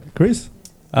 Yeah. Chris?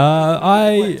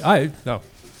 No.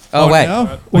 Oh, wait.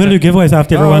 Now? We're going to do giveaways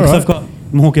after everyone, because all I've got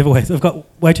more giveaways. I've got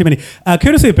way too many.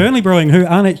 Courtesy of Burnley Brewing, who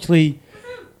aren't actually...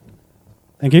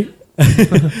 Thank you.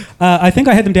 I think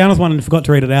I had them down as one and forgot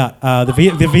to read it out. The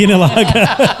Vienna Lager.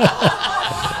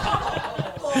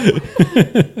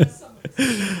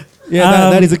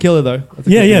 Yeah, that is a killer, though. That's a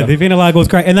Yeah, killer. the Vienna Lager was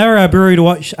great. And they were a brewery to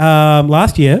watch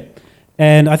last year,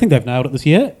 and I think they've nailed it this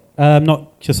year. I'm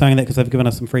not just saying that because they've given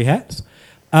us some free hats.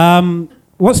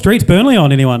 What street's Burnley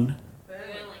on, anyone?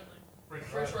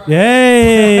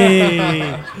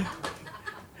 Yay!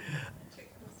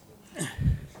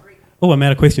 Oh, I'm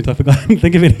out of questions. I forgot. I didn't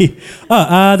think of any.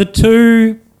 The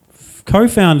 2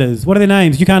 co-founders. What are their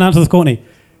names? You can't answer this, Courtney.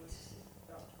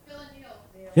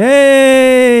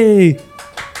 Yay!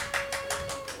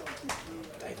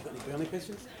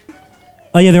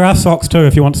 Oh yeah, there are socks too.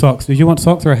 If you want socks, did you want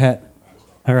socks or a hat?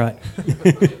 All right.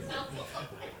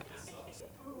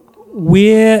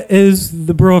 Where is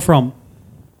the brewer from?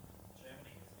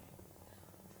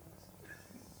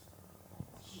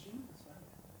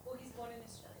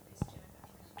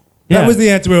 That was the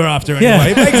answer we were after Yeah.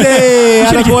 anyway. Begsy!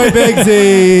 Attaboy,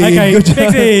 Begsy! Okay, Good job.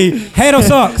 Begsy, hat or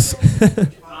socks? Socks.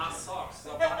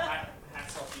 So I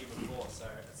had socks here before, so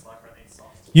it's like I need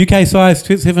socks. UK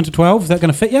size 7 to 12. Is that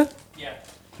going to fit you? Yeah.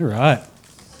 All right.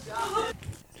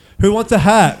 Who wants a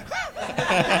hat?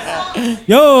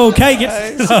 Yo, Kate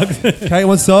gets socks. Kate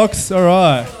wants socks? All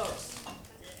right.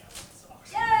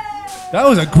 That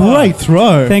was a great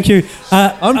throw. Thank you.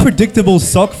 Unpredictable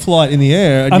sock flight in the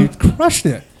air, and you crushed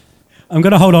it. I'm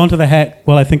going to hold on to the hat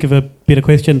while I think of a better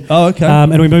question. Oh, okay.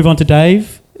 And we move on to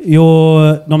Dave.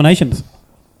 Your nominations.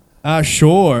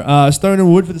 Sure. Stone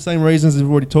and Wood for the same reasons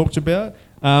we've already talked about.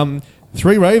 3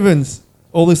 Ravens,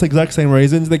 all this exact same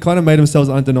reasons. They kind of made themselves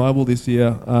undeniable this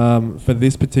year for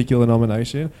this particular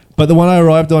nomination. But the one I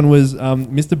arrived on was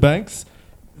Mr. Banks.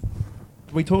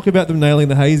 We talk about them nailing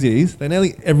the hazies. They're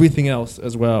nailing everything else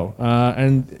as well.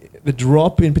 And the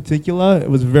drop in particular, it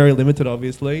was very limited,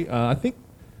 obviously. I think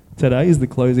today is the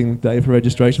closing day for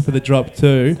registration for the drop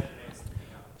too.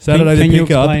 Saturday Can the you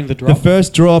pickup. explain the drop?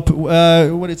 first drop,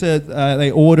 what is it?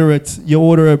 They order it.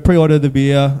 You pre-order the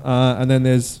beer, and then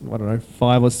there's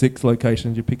 5 or 6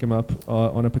 locations. You pick them up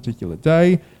on a particular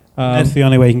day. That's the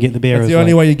only way you can get the beer. That's the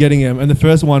only way you're getting them. And the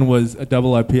first one was a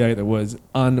double IPA that was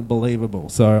unbelievable.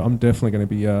 So I'm definitely going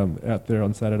to be out there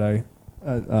on Saturday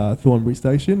at Thornbury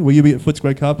Station. Will you be at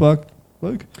Footscray Car Park,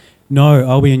 Luke? No,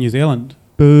 I'll be in New Zealand.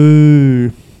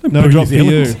 Boo. No Boo, drop for New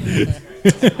you. Zealand.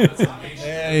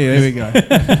 There we go.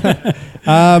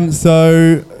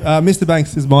 Mr.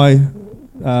 Banks is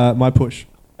my push.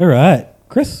 All right,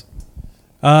 Chris.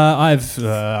 I've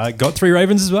got 3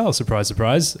 Ravens as well. Surprise,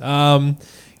 surprise. I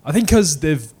think because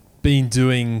they've been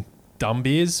doing dumb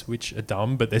beers, which are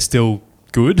dumb, but they're still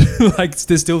good. Like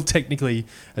they're still technically,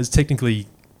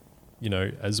 you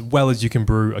know, as well as you can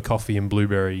brew a coffee and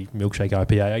blueberry milkshake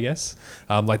IPA, I guess.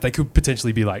 Like they could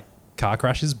potentially be like car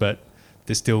crashes, but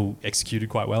they're still executed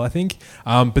quite well, I think.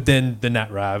 But then the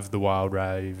Nat Rav, the Wild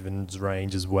Ravens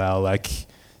range as well, like,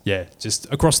 yeah, just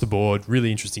across the board, really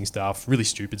interesting stuff, really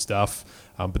stupid stuff,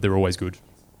 but they're always good.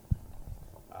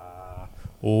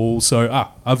 Also,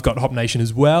 I've got Hop Nation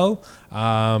as well,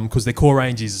 because their core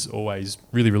range is always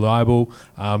really reliable,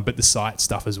 but the site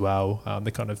stuff as well,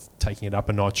 they're kind of taking it up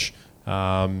a notch.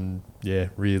 Yeah,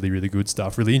 really, really good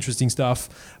stuff, really interesting stuff.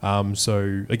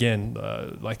 So again,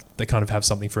 like they kind of have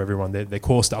something for everyone. Their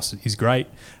core stuff is great,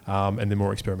 and their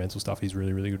more experimental stuff is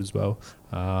really, really good as well.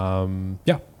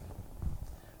 Yeah.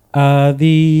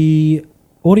 The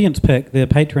audience pick, the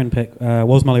Patreon pick,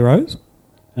 was Molly Rose.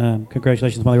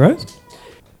 Congratulations, Molly Rose.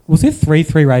 Was there 3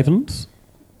 Ravens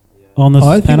on this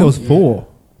I think panel? it was 4.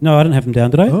 No, I didn't have them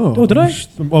down, did I? Oh, did I?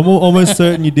 I'm almost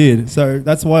certain you did. So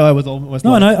that's why I was almost.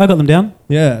 No, I got them down.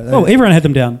 Yeah. Oh, everyone had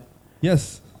them down.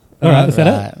 Yes. All right, is that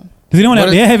it? Does anyone out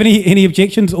there have any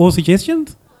objections or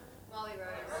suggestions?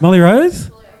 Molly Rose.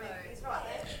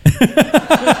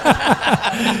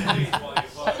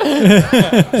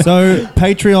 So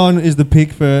Patreon is the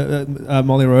pick for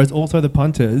Molly Rose. Also the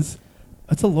punters.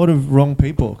 That's a lot of wrong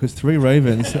people because 3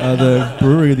 Ravens are the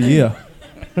brewery of the year.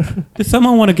 Does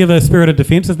someone want to give a spirited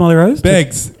defence of Molly Rose?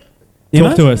 Beggs, Emma?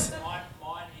 talk to us. Mine,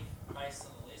 based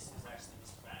on the list, was actually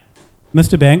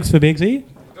Mr. Banks. Mr. Banks for Beggsy.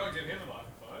 Don't give him the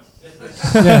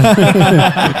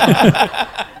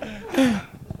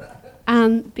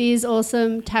microphone. Beer's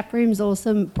awesome, tap room's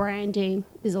awesome, branding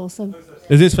is awesome.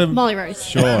 Is this for Molly Rose?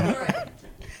 Sure.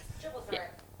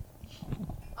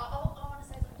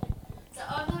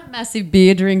 Massive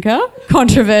beer drinker,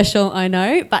 controversial, I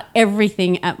know, but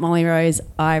everything at Molly Rose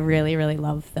I really, really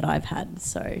love that I've had.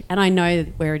 So, and I know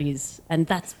where it is, and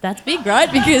that's big,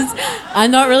 right? Because I'm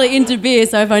not really into beer,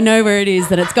 so if I know where it is,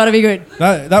 then it's got to be good.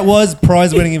 That was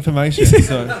prize-winning information.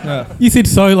 So yeah. You said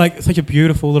such a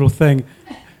beautiful little thing,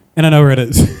 and I know where it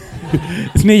is.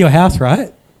 It's near your house,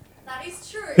 right? That is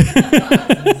true. So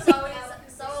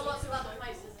are lots of other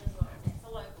places as well. It's a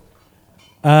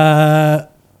local.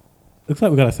 Looks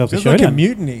like we've got ourselves Feels a show like now. a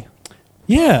mutiny.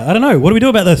 Yeah, I don't know. What do we do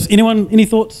about this? Anyone? Any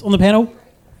thoughts on the panel?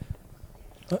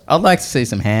 I'd like to see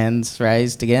some hands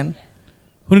raised again.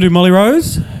 Want to do Molly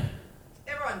Rose?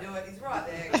 Everyone do it. He's right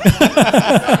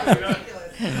there.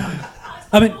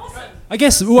 I mean, I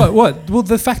guess what? Well,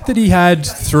 the fact that he had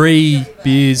 3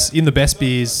 beers in the best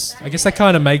beers, I guess that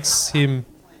kind of makes him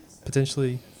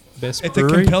potentially the best It's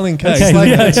brewery. a compelling case. Okay, Like,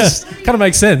 yeah. It just kind of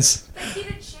makes sense. They did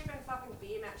a chip and fucking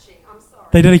beer matching. I'm sorry.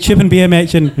 they did a chip and beer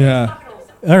match, and Yeah.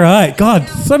 all right, God,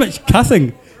 so much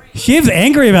cussing. Chev's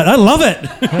angry about it. I love it.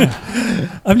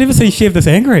 I've never seen Chev this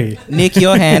angry. Nick,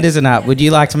 your hand isn't up. Would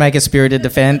you like to make a spirited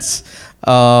defence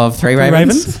of 3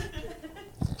 Ravens?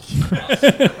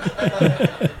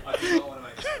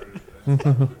 I'm not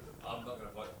going to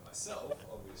vote for myself,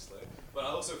 obviously, but I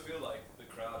also feel like the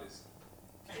crowd is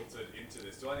filtered into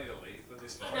this. Do I need to leave for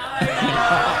this vote?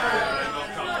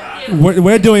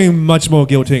 We're doing much more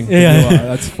guilting. than Yeah. you are.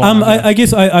 That's fine. I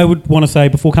guess I would want to say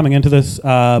before coming into this,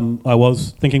 I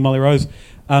was thinking Molly Rose,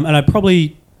 and I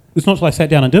probably, it's not until I sat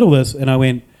down and did all this, and I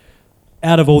went,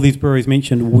 out of all these breweries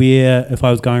mentioned, where, if I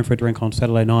was going for a drink on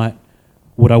Saturday night,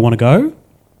 would I want to go?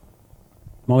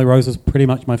 Molly Rose is pretty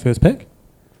much my first pick.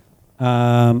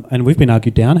 And we've been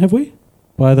argued down, have we?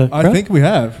 By the I crowd? think we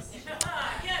have.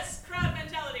 Yes, crowd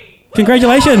mentality.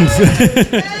 Congratulations.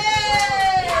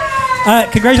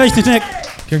 Congratulations, Nick.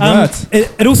 Congrats.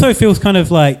 It also feels kind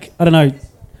of like, I don't know,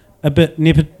 a bit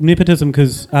nepotism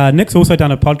because Nick's also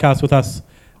done a podcast with us,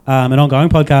 an ongoing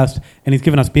podcast, and he's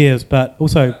given us beers, but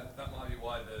also... That might be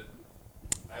why the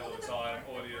Ale of the Time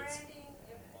audience...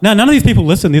 No, none of these people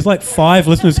listen. There's like 5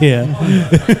 listeners here.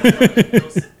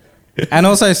 And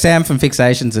also Sam from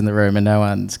Fixation's in the room and no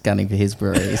one's gunning for his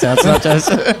brewery. So it's not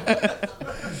just...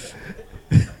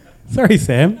 Sorry,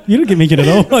 Sam. You didn't get mentioned at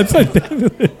all. I'm so bad.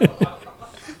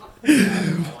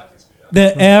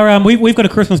 We've got a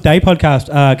Christmas Day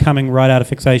podcast coming right out of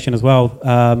Fixation as well.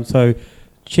 So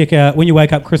check out, when you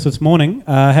wake up Christmas morning,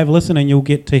 have a listen and you'll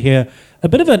get to hear a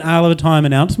bit of an Ale of a Time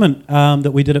announcement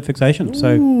that we did at Fixation.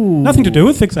 So nothing to do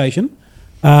with Fixation.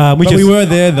 But we were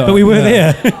there, though. But we were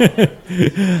Yeah. there.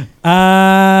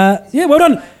 Yeah, well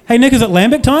done. Hey, Nick, is it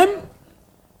Lambic time?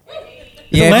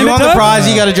 Yeah, if you Lambic want the time? prize,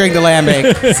 you got to drink the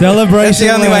lambic. Celebration. That's the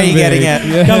only way you're getting Lambic. it.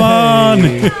 Yeah. Come on.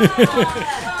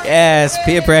 Yes,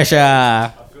 peer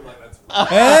pressure.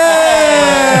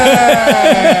 Hey!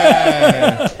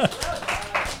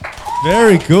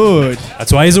 Very good.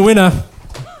 That's why he's a winner.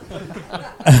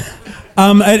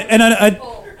 And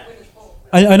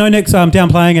I know Nick's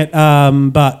downplaying it,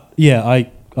 but yeah,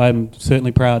 I'm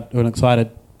certainly proud and excited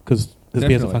because this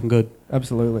beers are Definitely. fucking good.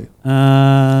 Absolutely.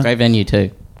 Great venue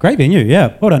too. Great venue,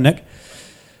 yeah. Well done, Nick.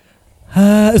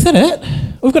 Is that it?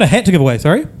 We've got a hat to give away,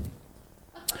 sorry.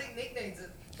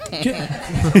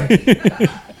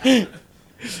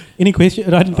 Any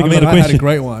question? I didn't think about a I had question. a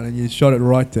great one, and you shot it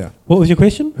right down. What was your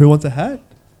question? Who wants a hat?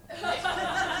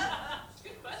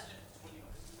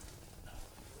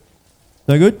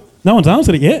 No good? No one's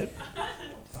answered it yet. I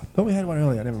thought we had one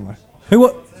earlier. Never mind.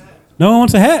 No one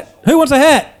wants a hat. Who wants a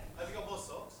hat? Have you got more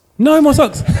socks? No more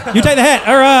socks. You take the hat.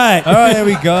 All right. All right, there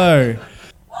we go.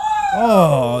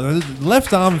 Oh, the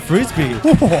left arm frisbee.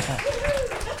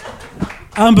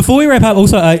 Before we wrap up,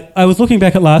 also, I was looking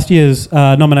back at last year's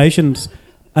nominations,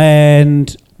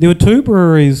 and there were two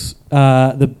breweries.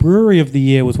 The brewery of the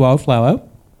year was Wildflower,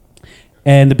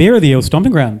 and the beer of the year was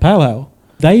Stomping Ground, Pale Ale.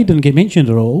 They didn't get mentioned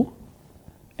at all,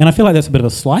 and I feel like that's a bit of a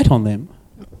slight on them.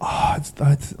 Oh,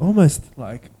 it's almost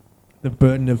like the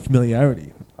burden of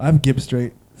familiarity. I have Gibb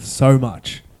Street so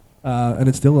much, and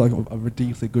it's still like a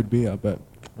ridiculously good beer, but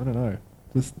I don't know.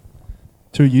 Just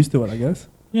too used to it, I guess.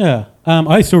 Yeah,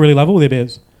 I still really love all their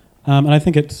beers, and I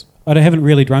think I haven't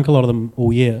really drunk a lot of them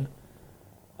all year.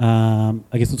 I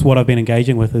guess it's what I've been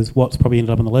engaging with is what's probably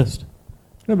ended up on the list.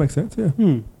 That makes sense, yeah.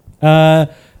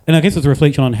 And I guess it's a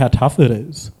reflection on how tough it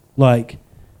is. Like,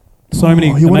 so many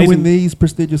You want to amazing... win these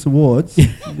prestigious awards,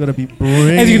 you've got to be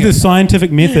brilliant. As you get the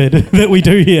scientific method that we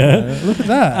do here. Look at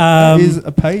that. That is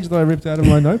a page that I ripped out of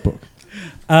my notebook.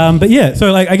 But yeah,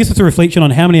 so like I guess it's a reflection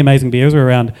on how many amazing beers are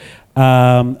around.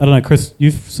 I don't know, Chris,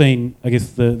 you've seen, I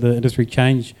guess, the industry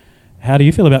change. How do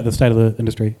you feel about the state of the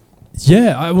industry?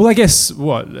 Yeah, I guess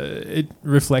it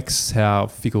reflects how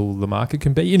fickle the market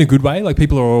can be in a good way. Like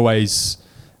people are always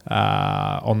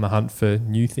on the hunt for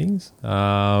new things.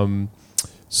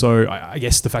 So I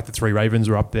guess the fact that Three Ravens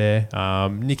are up there,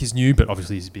 Nick is new, but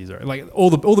obviously his beers are like all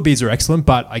the beers are excellent.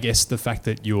 But I guess the fact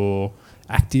that you're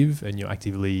active and you're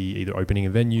actively either opening a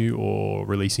venue or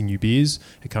releasing new beers,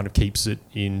 it kind of keeps it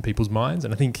in people's minds.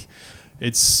 And I think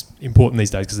it's important these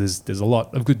days because there's a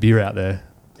lot of good beer out there.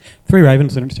 Three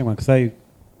Ravens is an interesting one because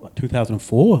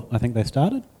 2004, I think they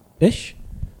started ish.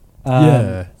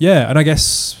 Yeah, and I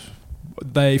guess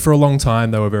for a long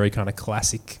time they were very kind of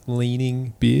classic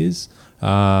leaning beers.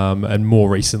 And more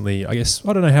recently, I guess,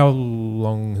 I don't know how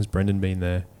long has Brendan been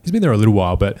there. He's been there a little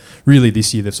while, but really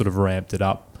this year they've sort of ramped it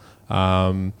up.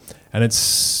 And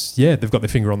they've got their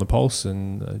finger on the pulse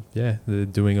and they're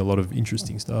doing a lot of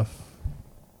interesting stuff.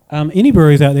 Any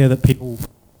breweries out there that people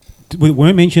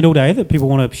weren't mentioned all day that people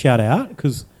want to shout out?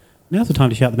 Because now's the time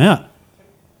to shout them out.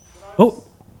 Oh,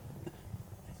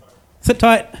 sit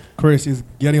tight. Chris is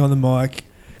getting on the mic.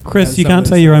 Chris, you can't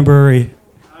say your own brewery.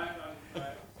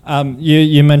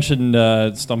 You mentioned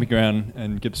Stomping Ground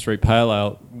and Gibb Street Pale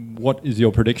Ale. What is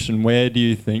your prediction? Where do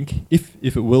you think, if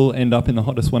it will end up in the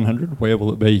hottest 100, where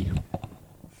will it be?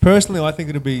 Personally, I think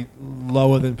it'll be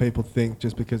lower than people think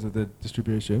just because of the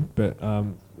distribution. But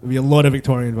there'll be a lot of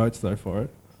Victorian votes, though, for it.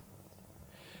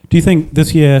 Do you think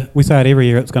this year, we say it every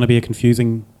year, it's going to be a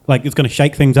confusing, like it's going to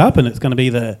shake things up and it's going to be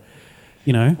the,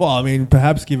 you know? Well, I mean,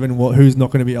 perhaps given who's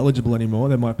not going to be eligible anymore,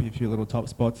 there might be a few little top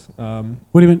spots. What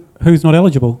do you mean? Who's not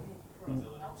eligible?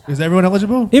 Is everyone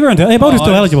eligible? Everyone's everybody's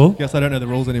still eligible. Guess I don't know the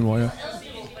rules anymore. Yeah.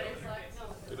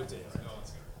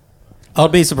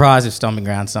 I'd be surprised if Stomping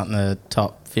Ground's not in the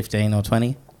top 15 or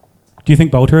 20. Do you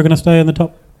think Bolter are going to stay in the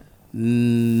top?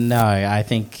 No, I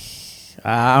think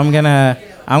I'm gonna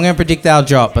predict they'll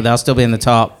drop, but they'll still be in the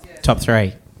top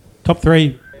 3. Top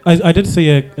 3. I did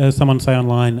see someone say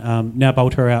online, now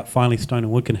Bolter are out, finally Stone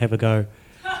and Wood can have a go.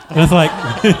 And it's like,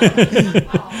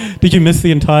 did you miss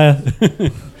the entire...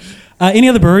 any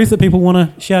other breweries that people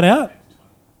want to shout out?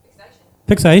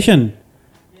 Fixation.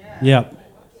 Yeah. What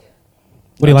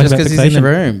do you like just about because Fixation? he's in the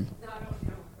room.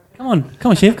 Come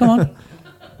on, Chef, come on.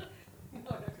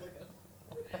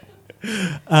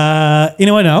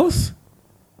 Anyone else?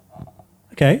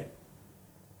 Okay.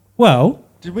 Well...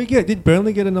 Did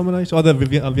Burnley get a nomination? Oh, the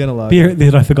Vienna Lager. Beer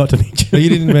that I forgot to mention. No, you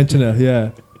didn't mention her, yeah.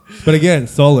 But again,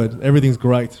 solid. Everything's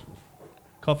great.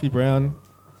 Coffee brown,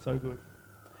 so good.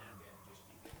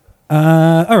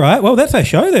 All right, well, that's our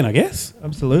show then, I guess.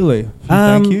 Absolutely.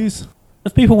 Thank yous.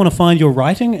 If people want to find your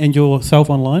writing and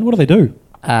yourself online, what do they do?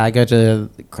 Go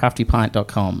to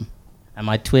craftypint.com. And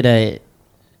my Twitter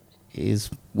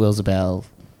is Wilsabel.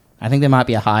 I think there might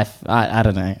be a I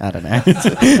don't know.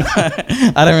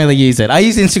 I don't really use it. I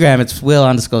use Instagram. It's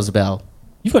Will_Zabel.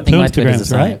 You've got I think two my Twitter's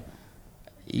the Instagrams, same. right?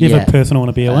 You have a personal and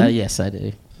a beer one? Yes, I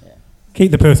do.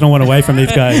 Keep the personal one away from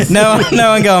these guys. No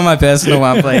one go on my personal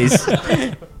one, please.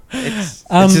 It's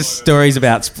just stories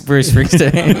about Bruce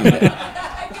Springsteen.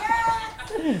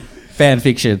 Fan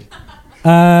fiction.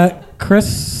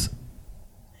 Chris,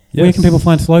 where can people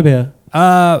find Slow Beer?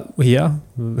 Here.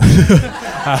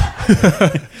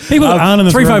 People that aren't in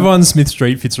this 351 Smith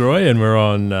Street, Fitzroy, and we're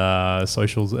on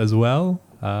socials as well.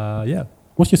 Yeah.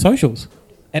 What's your socials?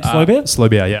 At Slow Beer? Slow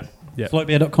Beer, yeah.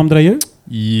 Slowbeer.com.au?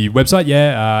 Website,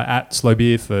 at Slow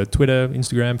Beer for Twitter,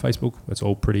 Instagram, Facebook. That's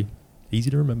all pretty easy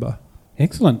to remember.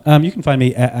 Excellent. You can find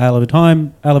me at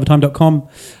aleoftime.com,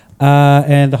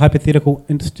 and the Hypothetical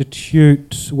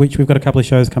Institute, which we've got a couple of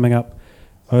shows coming up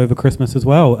over Christmas as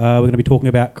well. We're going to be talking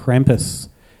about Krampus,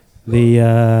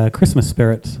 the Christmas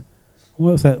spirits.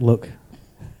 What was that look?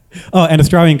 Oh, and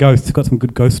Australian Ghosts. Got some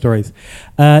good ghost stories.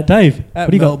 Dave, At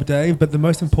what do you Melb got? Dave, but the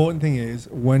most important thing is,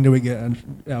 when do we get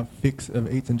our fix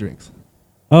of eats and drinks?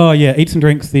 Oh, yeah, Eats and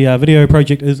Drinks, the video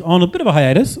project is on a bit of a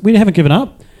hiatus. We haven't given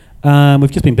up.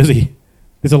 We've just been busy.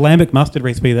 There's a lambic mustard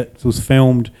recipe that was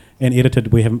filmed and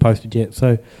edited we haven't posted yet.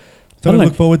 So Something to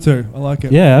look forward to. I like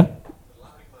it. Yeah.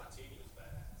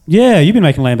 Yeah, you've been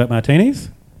making lambic martinis.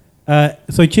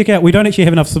 So check out, we don't actually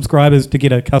have enough subscribers to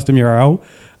get a custom URL.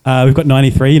 We've got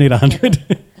 93, you need 100.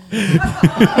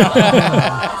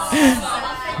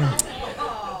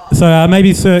 So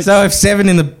maybe search... So if 7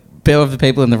 in the bill of the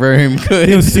people in the room could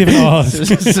There was 7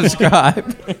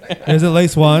 subscribe. There's at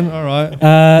least one. All right.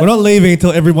 We're not leaving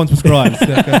until everyone subscribes.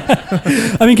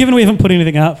 I mean, given we haven't put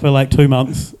anything out for like 2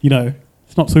 months,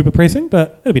 it's not super pressing,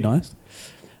 but it'll be nice.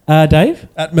 Dave?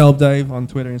 At Melb Dave on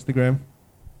Twitter, Instagram.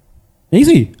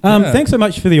 Easy. Thanks so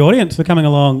much for the audience for coming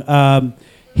along,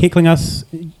 heckling us,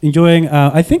 enjoying.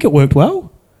 I think it worked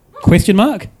well. Question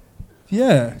mark?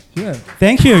 Yeah.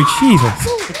 Thank you. Jesus.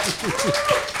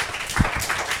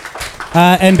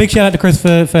 And big shout out to Chris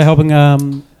for helping.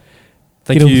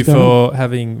 Thank you for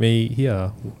having me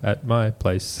here at my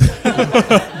place.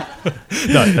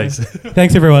 No, thanks.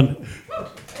 Thanks, everyone.